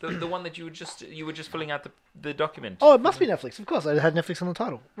 No. The one that you were just filling out the document. Oh, it must be Netflix. Of course, I had Netflix on the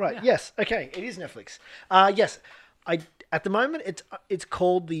title. Right. Yeah. Yes. Okay. It is Netflix. Yes. At the moment it's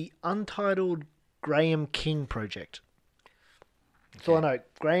called the Untitled Graham King Project. So I know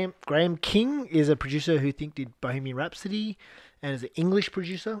Graham King is a producer who did Bohemian Rhapsody, and is an English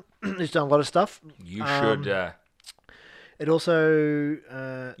producer who's done a lot of stuff. You should It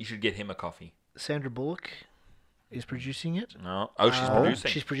also you should get him a coffee. Sandra Bullock is producing it. No. Oh, she's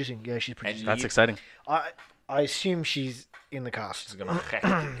producing. She's producing. Yeah, she's producing. That's exciting. I assume she's in the cast. She's gonna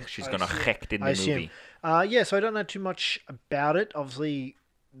hecht. She's gonna hecht in the movie. Yeah, so I don't know too much about it. Obviously,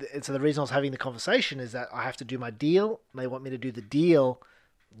 so the reason I was having the conversation is that I have to do my deal. They want me to do the deal,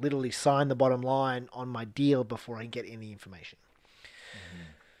 literally sign the bottom line on my deal before I get any information.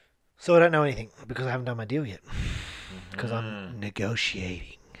 So I don't know anything because I haven't done my deal yet. Because I'm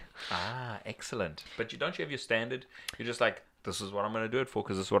negotiating. Ah, excellent. But don't you have your standard? You're just like, this is what I'm going to do it for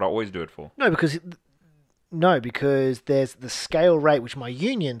because this is what I always do it for. No, because there's the scale rate, which my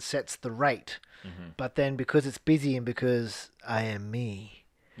union sets the rate. But then because it's busy and because I am me.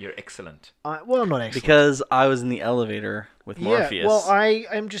 You're excellent. I'm not excellent. Because I was in the elevator with Morpheus. Yeah, well, I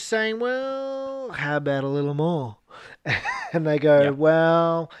am just saying, well, how about a little more? And they go, Yep.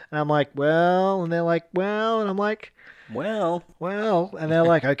 well, and I'm like, well, and they're like, well, and I'm like, Well, and they're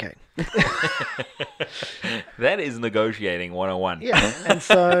like, okay. That is negotiating 101. Yeah, and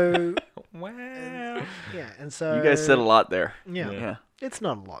so, Well. yeah, and so. you guys said a lot there. Yeah, Yeah. it's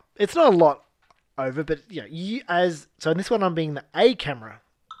not a lot. It's not a lot over, but, so in this one I'm being the A camera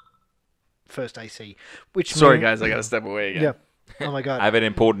first AC, which Sorry, means, guys, I got to step away again. Yeah. Oh my God. I have an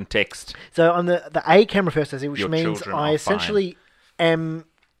important text. So I'm the A camera first AC, which Your means children I are essentially am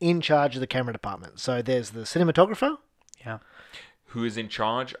in charge of the camera department. So there's the cinematographer. Yeah. Who is in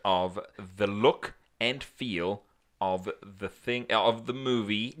charge of the look and feel of the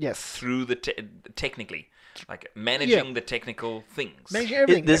movie? Yes. Through the technically, like managing the technical things. Managing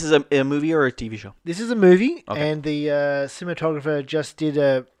everything. This is a movie or a TV show? This is a movie, Okay. and the cinematographer just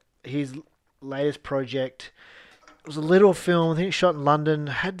did his latest project. It was a little film. I think it shot in London.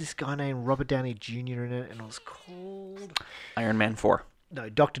 Had this guy named Robert Downey Jr. in it, and it was called Iron Man 4.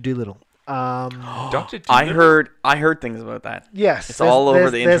 Doctor Dolittle. Dr. I heard things about that. Yes, It's all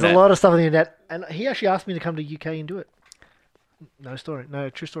over the There's a internet. lot of stuff on the internet, and he actually asked me to come to UK and do it. No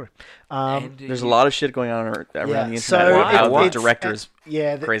true story. There's a lot of shit going on around the internet so about how the it's- directors.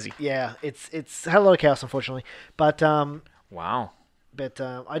 Yeah, Crazy. Yeah, it's had a lot of chaos, unfortunately. But Wow.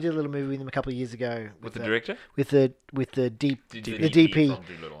 I did a little movie with him a couple of years ago With the director? with the DP The DP from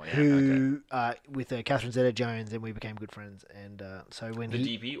Dolittle, yeah, okay. who with Catherine Zeta-Jones, and we became good friends. And so when The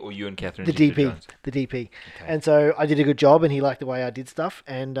he DP or you and Catherine the Zeta-Jones? DP, Okay. and so I did a good job, and he liked the way I did stuff.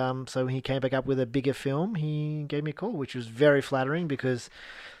 And so when he came back up with a bigger film, he gave me a call, which was very flattering because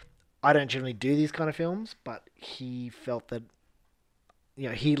I don't generally do these kind of films, but he felt that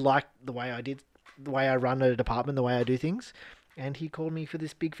he liked the way I did, the way I run a department, the way I do things. And he called me for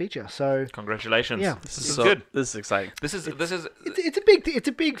this big feature. So Congratulations. Yeah. This is good. This is exciting. This is it's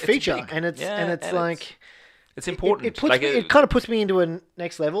a big feature, big. and it's Yeah, and like it's important. It puts like me, it kind of puts me into a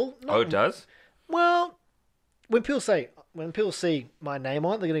next level. Oh, it does? Well, when people see my name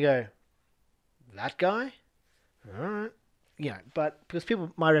on it, they're gonna go, "That guy." All right, but because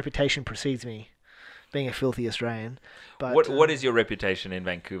my reputation precedes me, being a filthy Australian. But What is your reputation in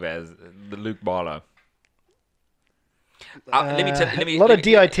Vancouver as the Luke Barlow? Let me tell. Let me. a lot let of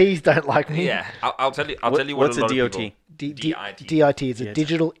me- DITs don't like me. Yeah, I'll tell you. I'll tell you what What's a lot a of DOT? people- DIT. DIT is a DIT.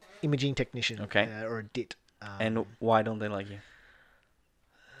 digital imaging technician. Okay. Or a DIT. And why don't they like you?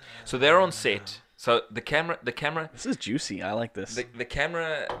 So they're on set. So the camera, This is juicy. I like this. the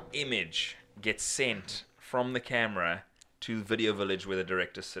camera image gets sent from the camera to Video Village where the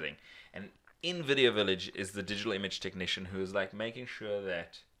director's sitting, and in Video Village is the digital image technician who is like making sure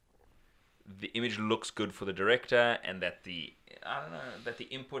that the image looks good for the director and that the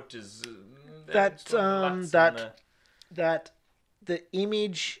input is That the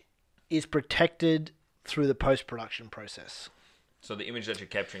image is protected through the post-production process. so the image that you're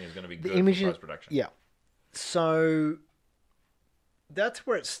capturing is going to be The good image, for post production. yeah. So that's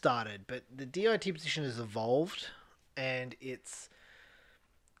where it started, but the DIT position has evolved, and it's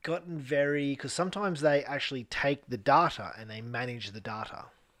gotten because sometimes they actually take the data and they manage the data.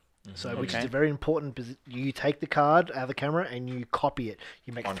 So, which is Okay. a very important. You take the card out of the camera and you copy it.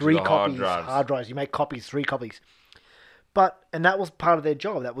 You make Onto 3 the hard copies, drives. hard drives. You make copies, 3 copies. And that was part of their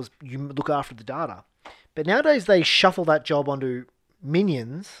job. That was you look after the data. But nowadays they shuffle that job onto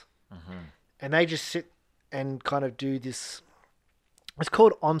minions, and they just sit and kind of do this. It's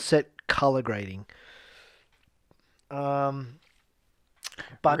called on-set color grading.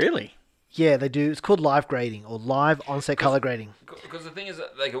 But Really? yeah, they do. It's called live grading or live on-set color grading. Because the thing is,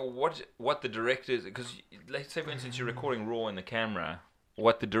 like, what the director is, because let's say, for instance, you're recording raw in the camera.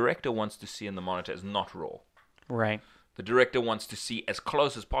 What the director wants to see in the monitor is not raw. Right. The director wants to see as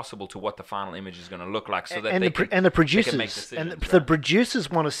close as possible to what the final image is going to look like, so that And they the can make producers decisions. the producers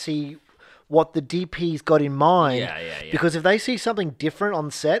want to see what the DP's got in mind. Yeah. Because if they see something different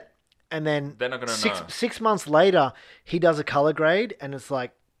on set, and then They're not gonna know. 6 months later he does a color grade and it's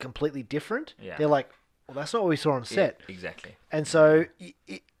like completely different, Yeah. they're like, well, that's not what we saw on set. Yeah, exactly. And so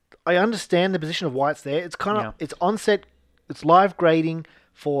I understand the position of why it's there. It's kind of Yeah. it's on set, it's live grading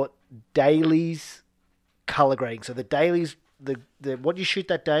for dailies color grading. So the dailies, the what you shoot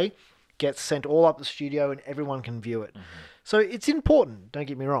that day gets sent all up the studio and everyone can view it. So it's important, don't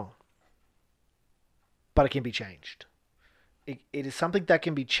get me wrong. But it can be changed. It is something that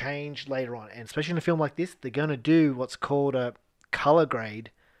can be changed later on. And especially in a film like this, they're going to do what's called a color grade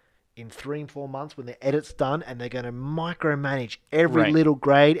in 3 and 4 months when the edit's done, and they're going to micromanage every Right. little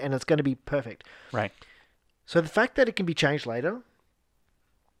grade, and it's going to be perfect. Right. So the fact that it can be changed later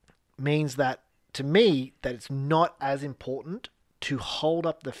means that, to me, that it's not as important to hold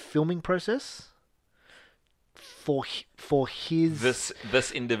up the filming process for his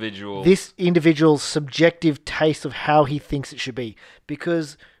This individual. this individual's subjective taste of how he thinks it should be,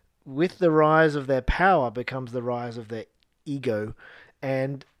 because with the rise of their power becomes the rise of their ego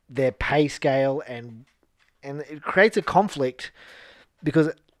and their pay scale, and it creates a conflict, because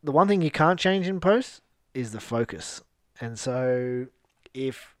the one thing you can't change in post is the focus. And so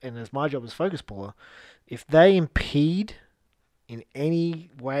and as my job as focus puller, if they impede in any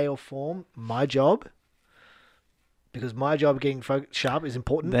way or form my job, because my job of getting sharp is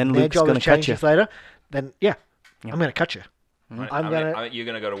important, Then and their Luke's job gonna of cut changing you. this later, then Yeah. I'm going to cut you. you're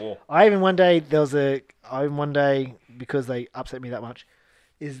going to go to war. I even one day because they upset me that much,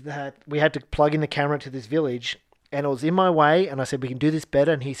 is that we had to plug in the camera to this village, and it was in my way, and I said we can do this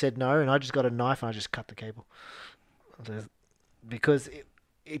better, and he said no, and I just got a knife and I just cut the cable, because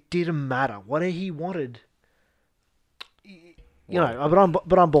it didn't matter what he wanted. You know, but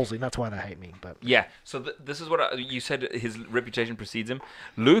I'm ballsy. That's why they hate me. But Yeah. So this is what you said. His reputation precedes him.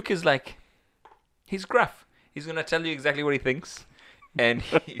 Luke is like, he's gruff. He's gonna tell you exactly what he thinks, and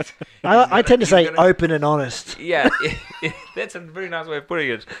I tend to say gonna- open and honest. Yeah, that's a very nice way of putting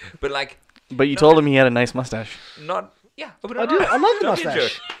it. But like, But you told him he had a nice mustache. not yeah. Open I and do. honest. I love the Don't be a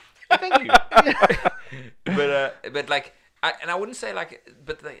mustache. jerk. Thank you. But like, I wouldn't say like,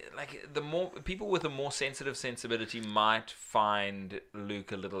 but the more people with a more sensitive sensibility might find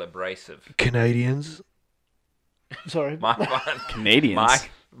Luke a little abrasive. Canadians. Sorry. Might find Canadians.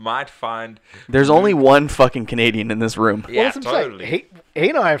 might find There's only one fucking Canadian in this room. yeah, Well, that's what I'm totally. saying. He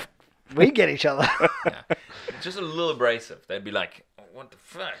and I, we get each other. Yeah. Just a little abrasive. They'd be like, "What the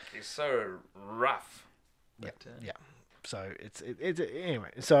fuck? He's so rough." But, Yeah. So it's anyway.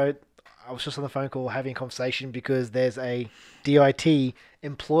 So I was just on the phone call having a conversation because there's a DIT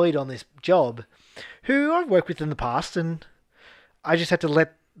employed on this job who I've worked with in the past, and I just had to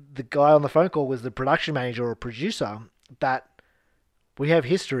let the guy on the phone call was the production manager or producer that we have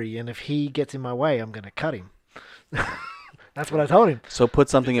history, and if he gets in my way, I'm going to cut him. That's what I told him. So put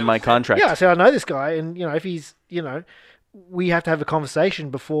something in my contract. Yeah, I said I know this guy, and if he's, we have to have a conversation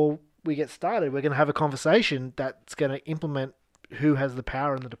before we get started. We're going to have a conversation that's going to implement who has the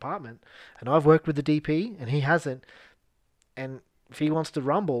power in the department. And I've worked with the DP, and he hasn't. And if he wants to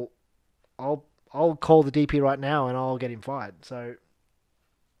rumble, I'll call the DP right now, and I'll get him fired. So,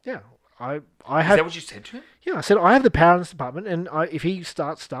 yeah, I is have. that what you said to him? Yeah, I said I have the power in this department, and if he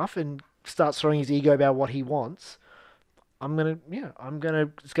starts stuff and starts throwing his ego about what he wants,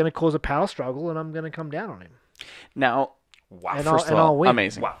 it's gonna cause a power struggle, and I'm gonna come down on him. Now, Wow. And first of I'll all, win.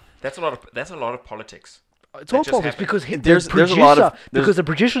 amazing. Wow. That's a lot of politics. It's That all just politics happened. because There's a lot of- because the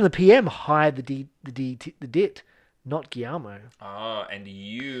producer and the PM hired the DIT, not Guillermo. Oh, and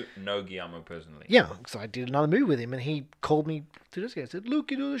you know Guillermo personally. Yeah, so I did another movie with him, and he called me to this guy. Said, "Luke,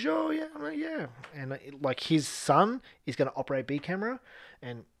 you do the show?" Yeah, I'm like, "Yeah." And his son is going to operate B camera,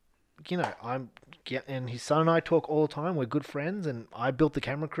 and and his son and I talk all the time. We're good friends, and I built the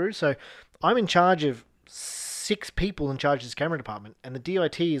camera crew, so I'm in charge of 6 people in charge of his camera department, and the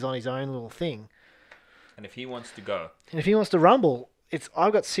DIT is on his own little thing. And if he wants to go, And if he wants to rumble,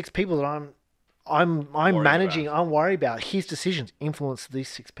 I've got 6 people that I'm Worried managing. about. I'm worried about his decisions influence these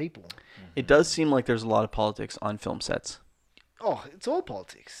 6 people. It does seem like there's a lot of politics on film sets. Oh, it's all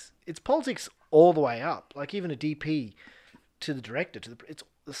politics. It's politics all the way up. Like even a DP to the director, it's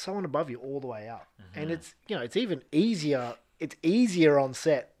there's someone above you all the way up, and it's it's even easier. It's easier on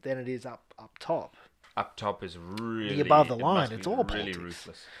set than it is up top. Up top is really above the it line, must it's be all really politics.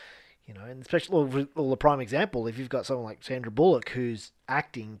 ruthless. And especially well, the prime example, if you've got someone like Sandra Bullock who's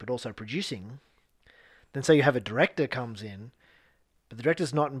acting but also producing, then say you have a director comes in, but the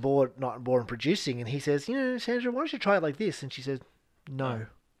director's not on board in producing, and he says, Sandra, why don't you try it like this? And she says, no.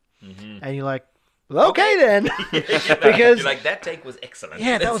 And you're like, well, okay then, because You're like, that take was excellent.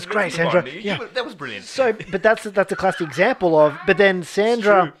 Yeah, that was great, Sandra. Yeah. That was brilliant. so, but that's a classic example of. But then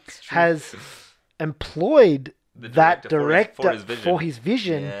Sandra It's true. has employed The that director director for his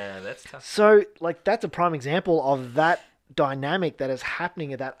vision. vision. Yeah, that's tough. So, like, that's a prime example of that dynamic that is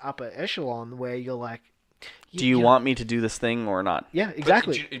happening at that upper echelon where you're like, Do you want me to do this thing or not? Yeah,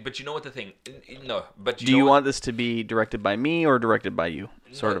 exactly. But you know what the thing? No, but Do you want this to be directed by me or directed by you?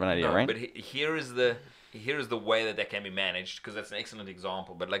 Sort of an idea, right? But here is the way that can be managed, because that's an excellent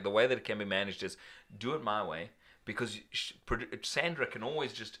example. But like the way that it can be managed is do it my way, because Sandra can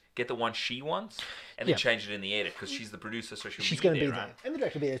always just get the one she wants and then Yeah. change it in the edit, because she's the producer, so She's going going to to be right? there, and the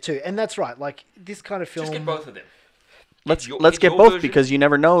director will be there too. And that's right. Like this kind of film. Just get both of them. Let's Get get your both version, because you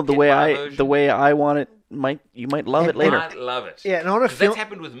never know the get way my the version. way I want it. You might love it later. I love it. Yeah, and on a 'Cause film- that's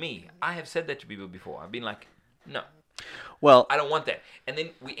happened with me. I have said that to people before. I've been like, no, Well, I don't want that. And then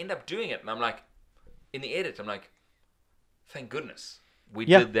we end up doing it, and I'm like, in the edit, I'm like, thank goodness we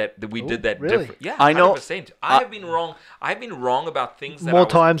Yeah. did that. We did Ooh, that really? different. Yeah, I know- 100%. I have been wrong. I've been wrong about things that more I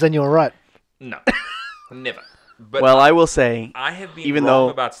was, times than you're right. No, never. But well, I will say, I have been even wrong though-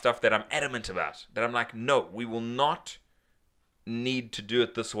 about stuff that I'm adamant about. That I'm like, no, we will not need to do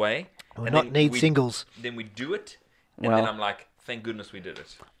it this way. We'll And not then need we- singles. Then we do it, and Well- then I'm like, thank goodness we did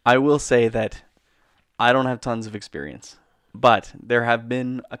it. I will say that I don't have tons of experience, but there have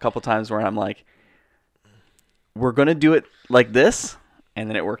been a couple times where I'm like, we're gonna do it like this, and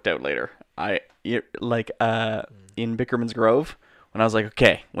then it worked out later. In Bickerman's Grove, when I was like,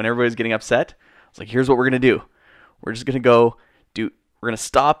 okay, when everybody's getting upset, I was like, here's what we're gonna do. We're just gonna we're gonna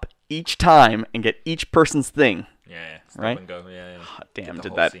stop each time and get each person's thing. Yeah, stop Right? and go. Yeah, yeah. Hot damn, Get the did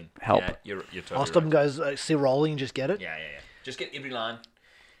whole that scene. help? Yeah, you're totally Austin right. goes, see rolling and just get it. Yeah. Just get every line.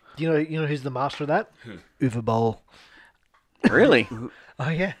 Do you know who's the master of that? Who? Uwe Boll. Really? Oh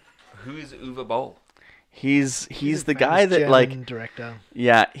yeah, Who is Uwe Boll? He's a the guy famous that German like director.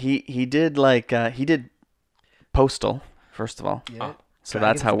 yeah he did Postal first of all. Yeah. So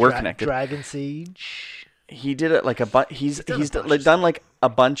that's how we're connected. Dragon Siege. He did it like he's done a bunch like of done like a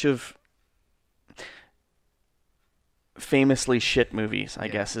bunch of famously shit movies, I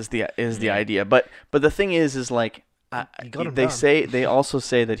guess is the idea. But the thing is like He got 'em they done. they also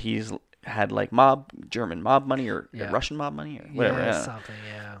say that he's had like German mob money or Yeah. Russian mob money or whatever. Yeah, I don't know. something.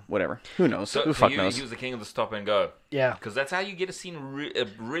 Yeah. Whatever. Who knows? So, Who for fuck you, knows? he was the king of the stop and go. Yeah. Because that's how you get a scene, a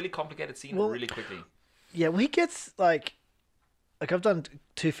really complicated scene, Well- really quickly. Yeah, well, he gets like I've done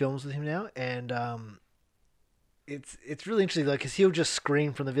 2 films with him now, and it's really interesting, like, because he'll just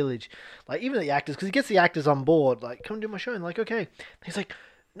scream from the village, like even the actors, because he gets the actors on board, like, come do my show, and like, okay, he's like,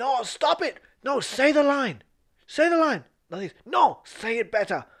 no, stop it, no, say the line, no, say it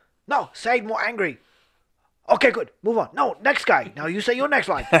better, no, say it more angry. Okay, good, move on. No, next guy. Now you say your next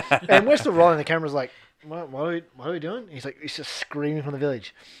line. And we're still rolling. The camera's like, what are we doing? He's like, he's just screaming from the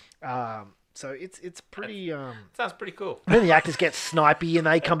village. So it's pretty. Sounds pretty cool. Then the actors get snipey and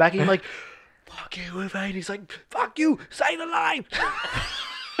they come back and he's like, fuck you, Uwe. And he's like, fuck you, say the line.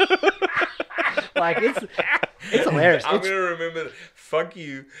 Like, it's hilarious. I'm gonna remember. Fuck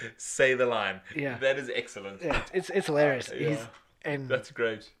you. Say the line. Yeah. That is excellent. Yeah, it's hilarious. Yeah. And That's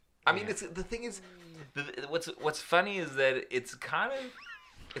great. I mean, it's the thing is, what's funny is that it's kind of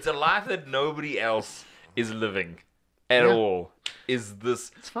it's a life that nobody else is living at Yeah. all. Is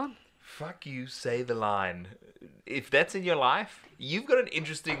this? it's fun. Fuck you. Say the line. If that's in your life, you've got an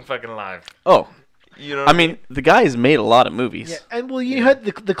interesting fucking life. Oh, You know. I mean, the guy's made a lot of movies. Yeah, and well, you heard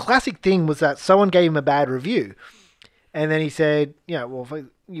the classic thing was that someone gave him a bad review, and then he said, "Yeah, well, if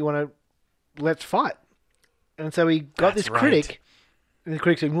you want to, let's fight." And so he got That's this right. critic, and the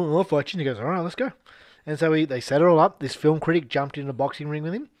critic said, "Well, I'll fight you." And he goes, "All right, let's go." And so they set it all up. This film critic jumped in a boxing ring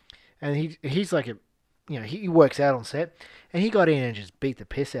with him, and he's like he works out on set, and he got in and just beat the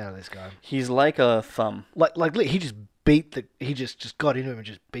piss out of this guy. He's like a thumb. Like he just he just got into him and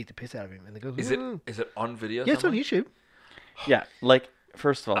just beat the piss out of him. And they go, is it on video? Yeah, it's on somewhere? YouTube. Yeah, like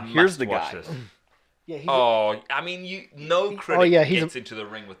first of all, I here's must the watch guy. this. Yeah, he's Oh, I mean, no critic he's gets into the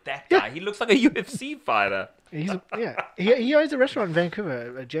ring with that guy. He looks like a UFC fighter. he owns a restaurant in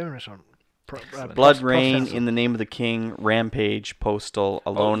Vancouver, a German restaurant. Blood Rain, In the Name of the King, Rampage, Postal,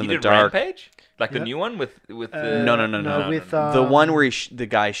 Alone he in the did Dark. Rampage? Like the Yeah. new one with the... No. With The one where the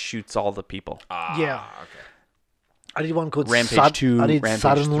guy shoots all the people. Yeah. Okay. I did one called Rampage 2, I did Rampage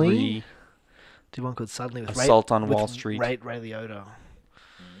Suddenly. 3. I did one called Suddenly with Assault on with Wall Street. Ray Liotta.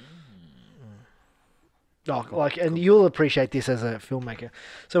 Oh, like, and you'll appreciate this as a filmmaker.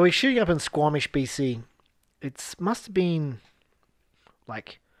 So we're shooting up in Squamish, BC. It must have been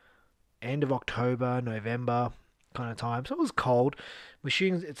like end of October, November kind of time. So it was cold. We're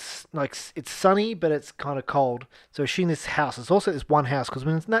shooting. It's sunny, but it's kind of cold. So we're shooting this house. It's also this one house because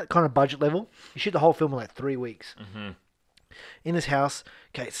when it's that kind of budget level, you shoot the whole film in like 3 weeks. Mm-hmm. In this house,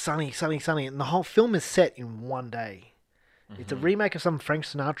 okay, it's sunny, and the whole film is set in one day. It's a remake of some Frank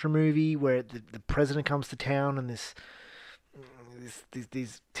Sinatra movie where the president comes to town and these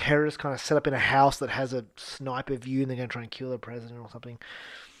terrorists kind of set up in a house that has a sniper view and they're going to try and kill the president or something.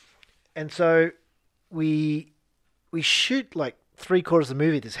 And so we shoot like 3/4 of the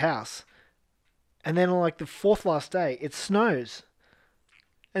movie at this house, and then on like the fourth last day, it snows.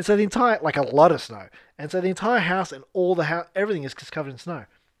 And so the entire, like a lot of snow. And so the entire house and all the house, everything is just covered in snow.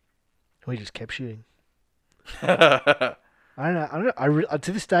 We just kept shooting. I don't know.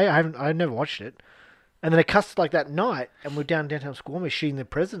 To this day, I've never watched it. And then it cuts like that night, and we're downtown Squamish shooting the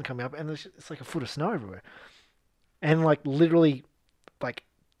president coming up, and it's like a foot of snow everywhere. And like literally, like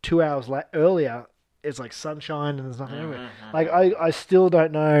 2 hours earlier, it's like sunshine and there's nothing everywhere. Like I still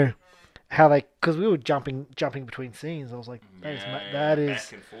don't know how because we were jumping between scenes. I was like, that is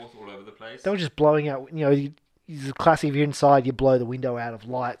back and forth all over the place. they were just blowing out. It's classic. If you're inside, you blow the window out of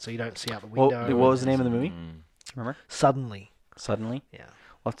light so you don't see out the window. What was the name of the movie? Remember? Suddenly. Yeah.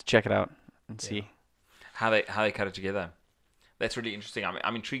 We'll have to check it out and see. How they cut it together. That's really interesting.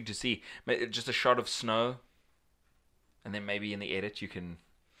 I'm intrigued to see. Just a shot of snow, and then maybe in the edit you can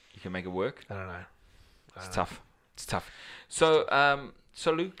make it work. I don't know. It's tough. It's tough. So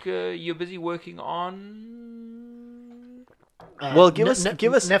Luke, you're busy working on. Well, give us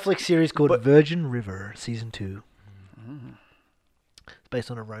Netflix series called Virgin River Season 2. It's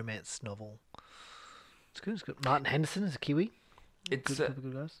based on a romance novel. It's good. It's good. Martin Henderson is a Kiwi. It's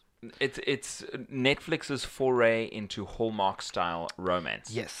good guys. it's Netflix's foray into Hallmark style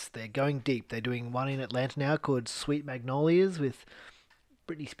romance. Yes, they're going deep. They're doing one in Atlanta now called Sweet Magnolias with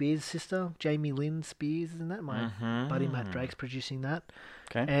Britney Spears' sister, Jamie Lynn Spears, isn't that? My buddy Matt Drake's producing that.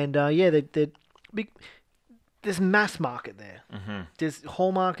 Okay. And they're big. There's mass market there. There's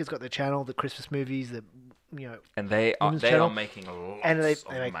Hallmark has got their channel, the Christmas movies, And they are channel. making lots And they of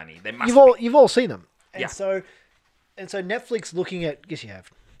make- money. They must. You've all seen them. And Yeah. so Netflix looking at, yes you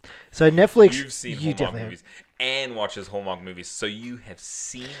have. So Netflix, You've seen you Hallmark definitely movies. Anne watches Hallmark movies, so you have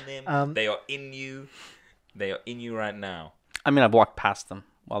seen them. They are in you. They are in you right now. I mean, I've walked past them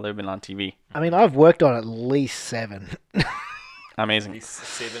while they've been on TV. I mean, I've worked on at least 7. Amazing. These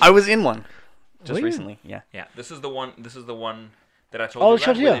 7. I was in one just Were you? recently. Yeah. Yeah, this is the one that I told Oh, you the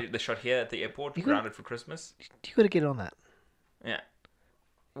shot about. where here. The shot here at the airport, You got- grounded for Christmas. You got to get on that. Yeah.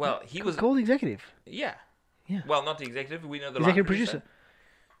 Well, he was. Call the executive. Yeah. Yeah. Well, not the executive. We know the Executive line producer.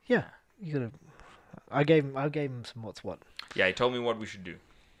 Yeah, you got to. I gave him some what's what. Yeah, he told me what we should do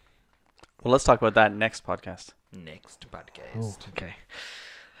Well, let's talk about that next podcast next Oh, podcast. okay.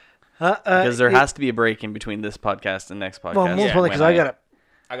 because there has to be a break in between this podcast and next podcast. Well, more importantly, because I got to.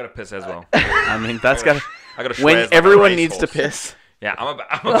 I gotta piss as well. I mean, that's got. I gotta. When Schwaz like a everyone needs to racehorse. piss. Yeah, I'm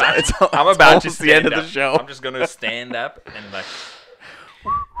about It's to almost the stand end of the up. show. I'm just gonna stand up and like.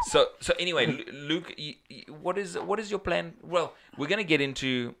 So anyway, Luke, what is your plan? Well, we're gonna get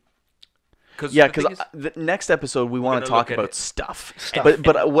into. Yeah, because the next episode we want gonna to talk look at about it. Stuff.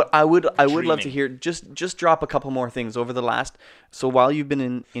 But what I would love to Dreaming. hear just drop a couple more things over the last. So while you've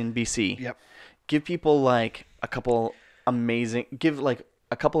been in BC, Yep. give people like a couple amazing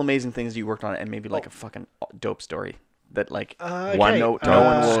things you worked on and maybe like a fucking dope story that like okay. no one will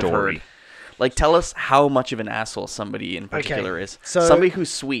have Story. heard. Like tell us how much of an asshole somebody in particular is. So- Somebody who's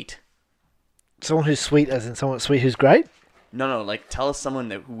sweet. Someone who's sweet, as in someone sweet who's great. No, like tell us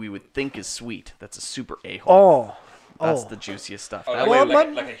someone who we would think is sweet. That's a super a-hole. That's the juiciest stuff. Oh, That like- way,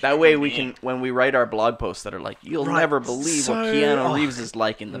 like- like a that way human we being. can, when we write our blog posts that are like, you'll Right, never believe what so- Keanu Reeves is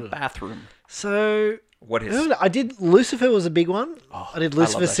like in the bathroom. So What is? I did Lucifer was a big one. I did I love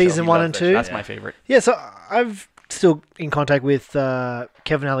Lucifer that show. season You 1 love and that 2. show. That's Yeah. my favorite. Yeah, so I'm still in contact with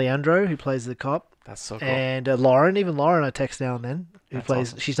Kevin Alejandro, who plays the cop, That's so cool. and Lauren. Even Lauren, I text now and then. Who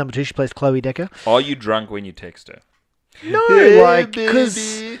plays? awesome. She's number 2. She plays Chloe Decker. Are you drunk when you text her? No, Hey, like because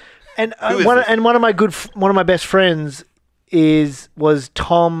baby. And Who is this? one of my best friends was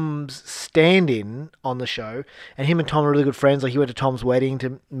Tom's stand-in on the show, and him and Tom are really good friends. Like he went to Tom's wedding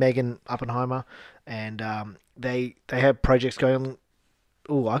to Megan Oppenheimer, and they have projects going.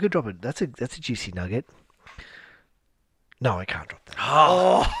 Oh, I could drop it. That's a juicy nugget. No, I can't drop that.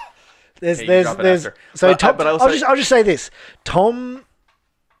 Oh. There's Okay, you drop it after. so But- Tom. but I will say- I'll just say this: Tom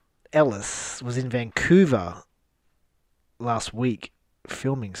Ellis was in Vancouver last week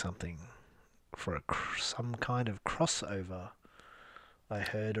filming something for some kind of crossover. I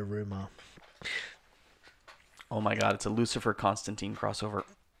heard a rumor. Oh my god, it's a Lucifer Constantine crossover.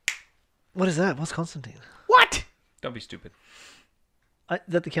 What is that? What's Constantine? What? Don't be stupid. Is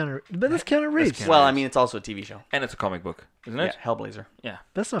that the counter? But that's Keanu Reeves. Keanu Well, I Reeves. mean, it's also a TV show. And it's a comic book, isn't Yeah, it? Hellblazer. Yeah.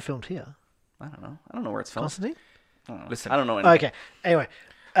 That's not filmed here. I don't know. I don't know where it's filmed. Constantine. I don't know. Listen. I don't know anything. Okay. Anyway,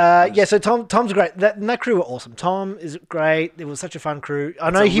 yeah. So Tom's great. That crew were awesome. Tom is great. It was such a fun crew. I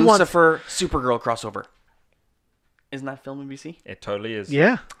It's know a he wants. Lucifer Supergirl crossover. Isn't that filmed in BC? It totally is.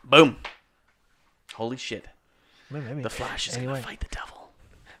 Yeah. Boom. Holy shit. Maybe. The Flash is Anyway. gonna fight the devil.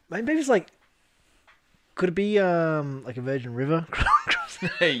 Maybe it's like. Could it be like a Virgin River?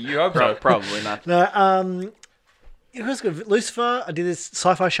 Hey, you hope so. Probably not. No. It was good. Lucifer. I did this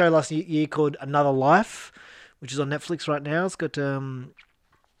sci-fi show last year called Another Life, which is on Netflix right now. It's got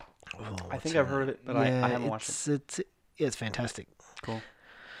I think I've heard of it, but I haven't watched it. It's fantastic. Cool.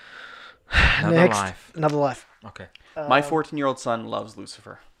 Another Next, life. Another Life. Okay. My 14-year-old son loves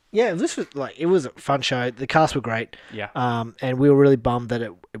Lucifer. Yeah, this was it was a fun show. The cast were great. Yeah. And we were really bummed that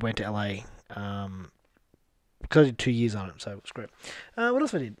it went to LA. Because I did 2 years on it, so it was great. What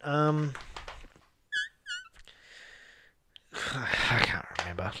else I did? I can't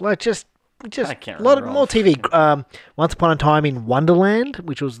remember. Like just I can't a lot of remember all more the TV. Once Upon a Time in Wonderland,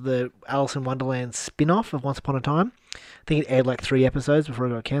 which was the Alice in Wonderland spin-off of Once Upon a Time. I think it aired like 3 episodes before it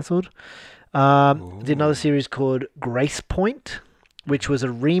got cancelled. Did another series called Grace Point, which was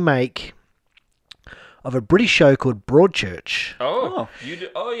a remake of a British show called Broadchurch. Oh, you do.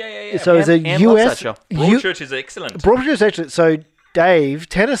 Oh, yeah. So it's a Anne loves that US show. Broadchurch is excellent. Broadchurch actually. So Dave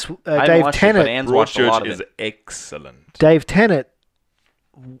Tennant, I haven't Dave watched it, but Tennant, Anne's watched a lot Broadchurch of is it. excellent. Dave Tennant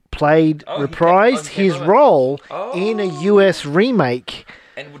played Oh, he reprised came his over. role Oh. in a US remake.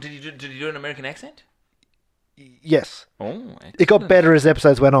 And did you do an American accent? Yes, Oh, it got excellent. better as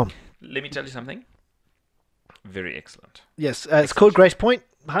episodes went on. Let me tell you something. Very excellent. Yes, it's called Grace Point.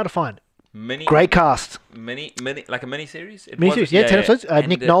 Hard to find. Many Great cast. mini like a mini series. Miniseries, yeah, 10 episodes. And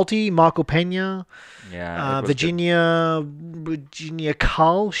Nick Nolte, Michael Pena, Yeah. it was Virginia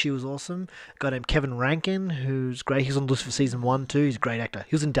Cull. She was awesome. A guy named Kevin Rankin, who's great. He's on Lucifer season 1 too. He's a great actor.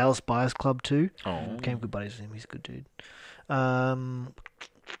 He was in Dallas Buyers Club too. good. Oh. Became good buddies with him. He's a good dude.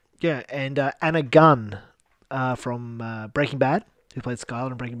 Yeah, and Anna Gunn from Breaking Bad, who played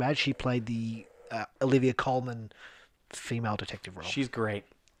Skylar in Breaking Bad. She played the Olivia Colman female detective role. She's great.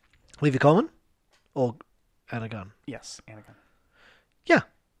 Olivia Colman or Anna Gunn? Yes, Anakin. Yeah.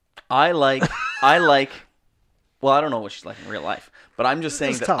 I like. Well, I don't know what she's like in real life, but I'm just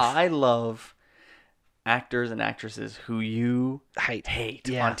saying It's that tough. I love actors and actresses who you Hate.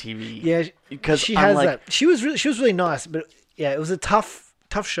 on TV. Yeah, because she I'm has like, that. She was really nice, but yeah, it was a tough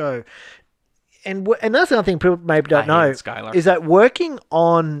show. And that's the other thing people maybe don't I know hated Skylar. is that working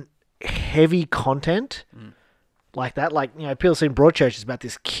on heavy content Mm. like that, like people seen Broadchurch is about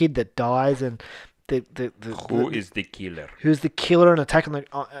this kid that dies and Who is the killer? who's the killer and attacking the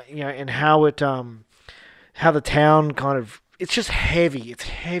and how it how the town kind of it's just heavy. It's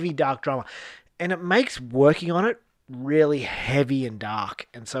heavy dark drama, and it makes working on it really heavy and dark.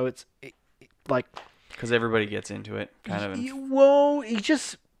 And so it's like because everybody gets into it, kind of. well, you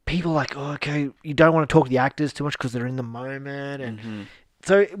just people are like, oh, okay, you don't want to talk to the actors too much because they're in the moment, and Mhm.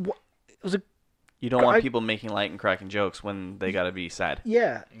 so it was a You don't want I- people making light and cracking jokes when they gotta be sad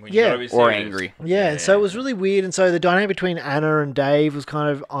yeah When you yeah. gotta be or serious. angry. Yeah, and so it was really weird. And so the dynamic between Anna and Dave was kind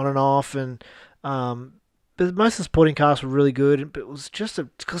of on and off. And but most of the supporting cast were really good. But it was just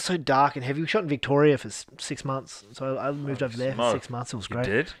it got so dark and heavy. We shot in Victoria for 6 months. So I moved over there for smart. 6 months. It was You great.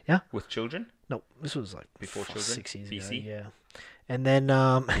 did? Yeah. With children? No, this was like Before children? 6 years BC? ago. Yeah. And then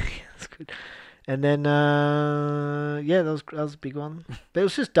that's good. And then yeah, that was a big one. But it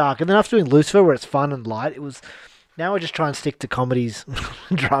was just dark. And then after doing Lucifer, where it's fun and light, it was. Now I just try and stick to comedies,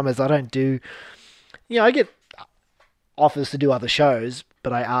 and dramas. I don't do. I get offers to do other shows,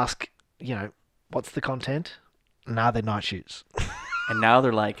 but I ask, what's the content? Nah, they're night shoots. And now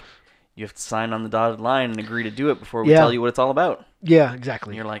they're like, you have to sign on the dotted line and agree to do it before we Yeah. tell you what it's all about. Yeah,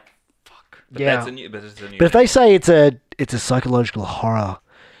 exactly. And you're like, fuck. But Yeah. that's a new, but it's a new But if they say it's a psychological horror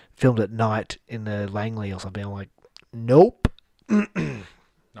filmed at night in the Langley or something, I'm like, nope.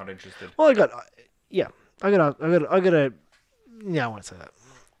 Not interested. Well, I got a. Yeah, I won't say that.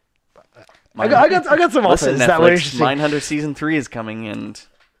 I got some offers Listen, that were Netflix, interesting. Mindhunter season 3 is coming, and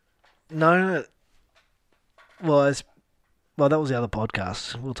No. Well, that was the other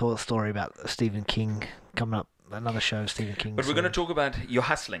podcast. We'll tell a story about Stephen King coming up. Another show, Stephen King. But we're going to talk about your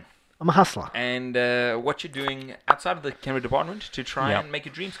hustling I'm a hustler. and what you're doing outside of the camera department to try Yeah. and make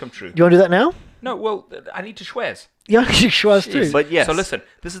your dreams come true. You want to do that now? No, well, I need to schwaz. Yeah, you sure as too. but yes. So listen,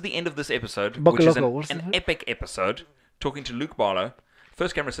 this is the end of this episode, Boca which is Loco, what's an the- epic episode, talking to Luke Barlow,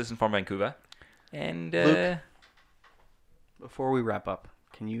 first camera assistant from Vancouver. And Luke. Before we wrap up,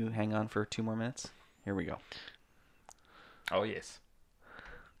 can you hang on for 2 more minutes? Here we go. oh yes,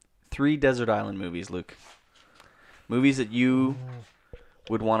 3 desert island movies, Luke. Movies that you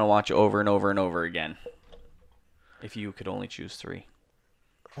would want to watch over and over and over again. If you could only choose 3.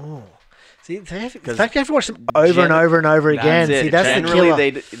 Oh. See, the fact you 'Cause have to watch them over and over and over again. That's it. See, that's the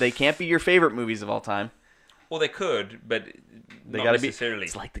Generally, killer. they can't be your favorite movies of all time. well they could, but They not gotta be. necessarily.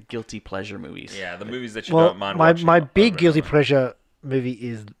 It's like the guilty pleasure movies. Yeah, the movies that you Well, don't mind my watching. over big and guilty over. pleasure movie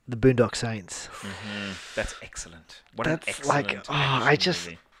is The Boondock Saints. That's excellent. What That's an excellent like, oh, action I just-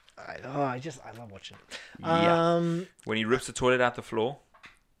 movie. I love watching it. Yeah. When he rips the toilet out the floor.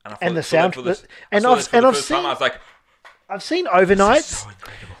 And, I And the saw that sound- for the- and I saw I've- that for and the I've first time, seen- I was like, I've seen Overnight. so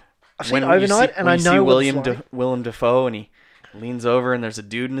incredible. I've seen you Overnight, see- and when I you see know Willem Willem Dafoe, and he leans over, and there's a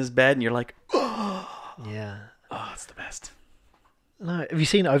dude in his bed, and you're like, Yeah. oh, it's the best. No, have you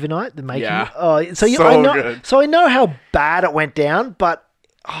seen Overnight? The making. Yeah. Oh, so So I know. good. So I know how bad it went down, but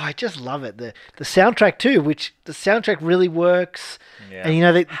I just love it. The soundtrack too, which the soundtrack really works. Yeah. And you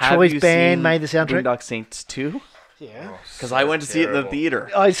know that Have Troy's you band seen made the soundtrack. Boondock Saints 2? Yeah. Because I went to see it in the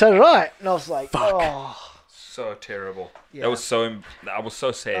theater. Oh, so did I. And I was like, oh. So terrible. Yeah. That was so. I was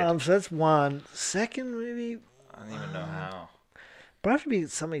so sad. So that's one. Second movie, I don't even know how. but have to be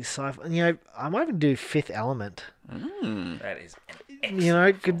something sci-fi. You know, I might even do Fifth Element. That is an excellent. You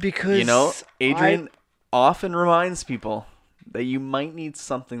know, because You know, Adrian often reminds people that you might need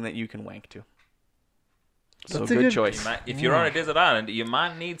something that you can wank to. So That's a good good- choice. If you're on a desert island, you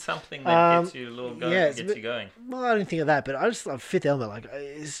might need something that gets you a little going. yeah, it's a gets bit- you going. Well, I didn't think of that, but I just love Fifth Element. Like,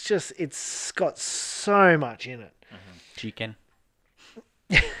 it's got so much in it. Chicken.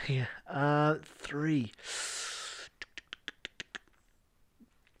 Yeah. 3.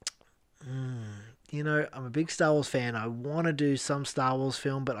 You know, I'm a big Star Wars fan. I want to do some Star Wars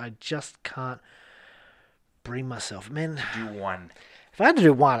film, but I just can't bring myself. Man, Do one. if I had to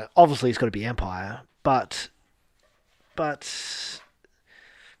do one, obviously it's got to be Empire. But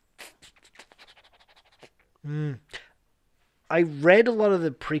I read a lot of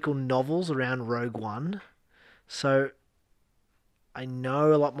the prequel novels around Rogue One, so I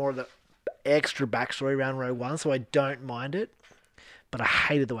know a lot more of the extra backstory around Rogue One, so I don't mind it. But I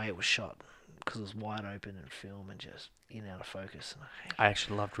hated the way it was shot because it was wide open in film and just in and out of focus. And I hate it. I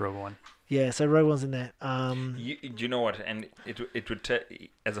actually loved Rogue One. Yeah, so Rogue One's in there. Do you know what? And it would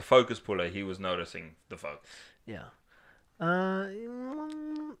as a focus puller, he was noticing the focus. Yeah.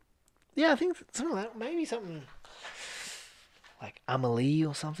 Yeah, I think something like that. Maybe something like Amelie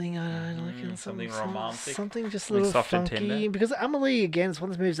or something. I don't know, like something romantic. Something just a Something little soft and funky. tender. Because Amelie, again, is one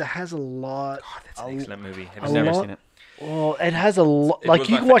of those movies that has a lot. God, that's an excellent movie. Have a you Never lot- seen it. Oh, it has a lot. It Like was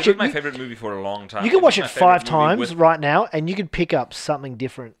you my can watch it. it. Was my favorite movie for a long time. You can watch was it my 5 favorite movie times with- right now, and you could pick up something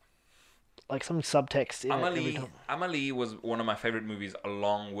different, like some subtext in it every Amelie, time. Amelie was one of my favorite movies,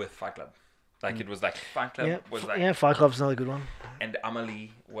 along with Fight Club. Like it was like Fight Club Yeah, was like, yeah, Fight Club's another good one. and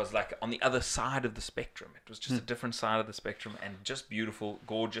Amelie was like on the other side of the spectrum. It was just a different side of the spectrum, and just beautiful,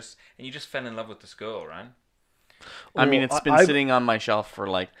 gorgeous, and you just fell in love with this girl, right? I mean, Or it's been I- sitting on my shelf for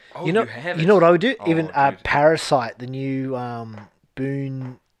like. Oh, you know, have you it. know what I would do? Oh, Even dude. Parasite, the new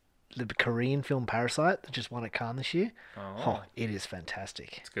Boone, the Korean film Parasite that just won at Cannes this year. Oh, It is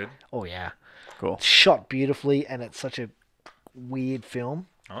fantastic. it's good. Oh yeah, Cool. it's shot beautifully, and it's such a weird film.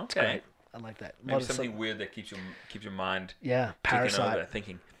 Okay, Great. I like that. maybe Lot of something some- weird that keeps your mind Yeah, ticking over, Parasite.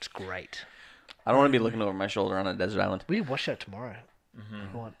 thinking. It's great. I don't want to be looking over my shoulder on a desert island We can watch that tomorrow. If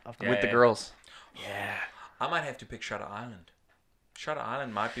you want, after Yeah, with the yeah. girls. Yeah, I might have to pick Shutter Island. Shutter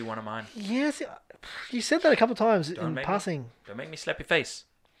Island might be one of mine. Yes, you said that a couple of times Don't in make me- passing. Don't make me slap your face.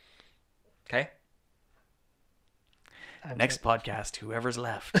 Okay, Next podcast, whoever's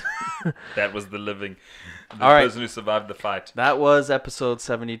left. that was the All right. person who survived the fight. That was episode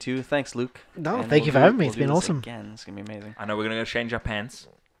 72. Thanks, Luke. No, And thank you for do- having me. we'll It's do been this awesome. Again, it's gonna be amazing. I know we're gonna go change our pants,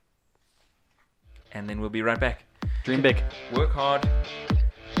 and then we'll be right back. Dream big. Work hard.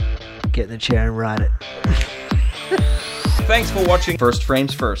 Get in the chair and ride it. Thanks for watching. First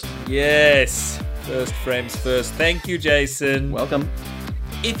frames first. Yes, first frames first. Thank you, Jason. Welcome.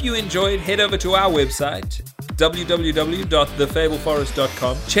 If you enjoyed, head over to our website,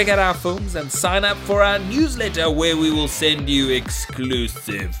 www.thefableforest.com. Check out our films and sign up for our newsletter where we will send you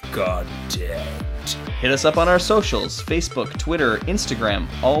exclusive content. Hit us up on our socials, Facebook, Twitter, Instagram,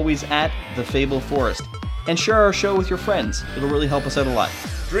 always at The Fable Forest. And share our show with your friends. It'll really help us out a lot.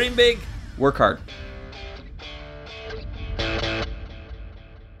 Dream big. Work hard.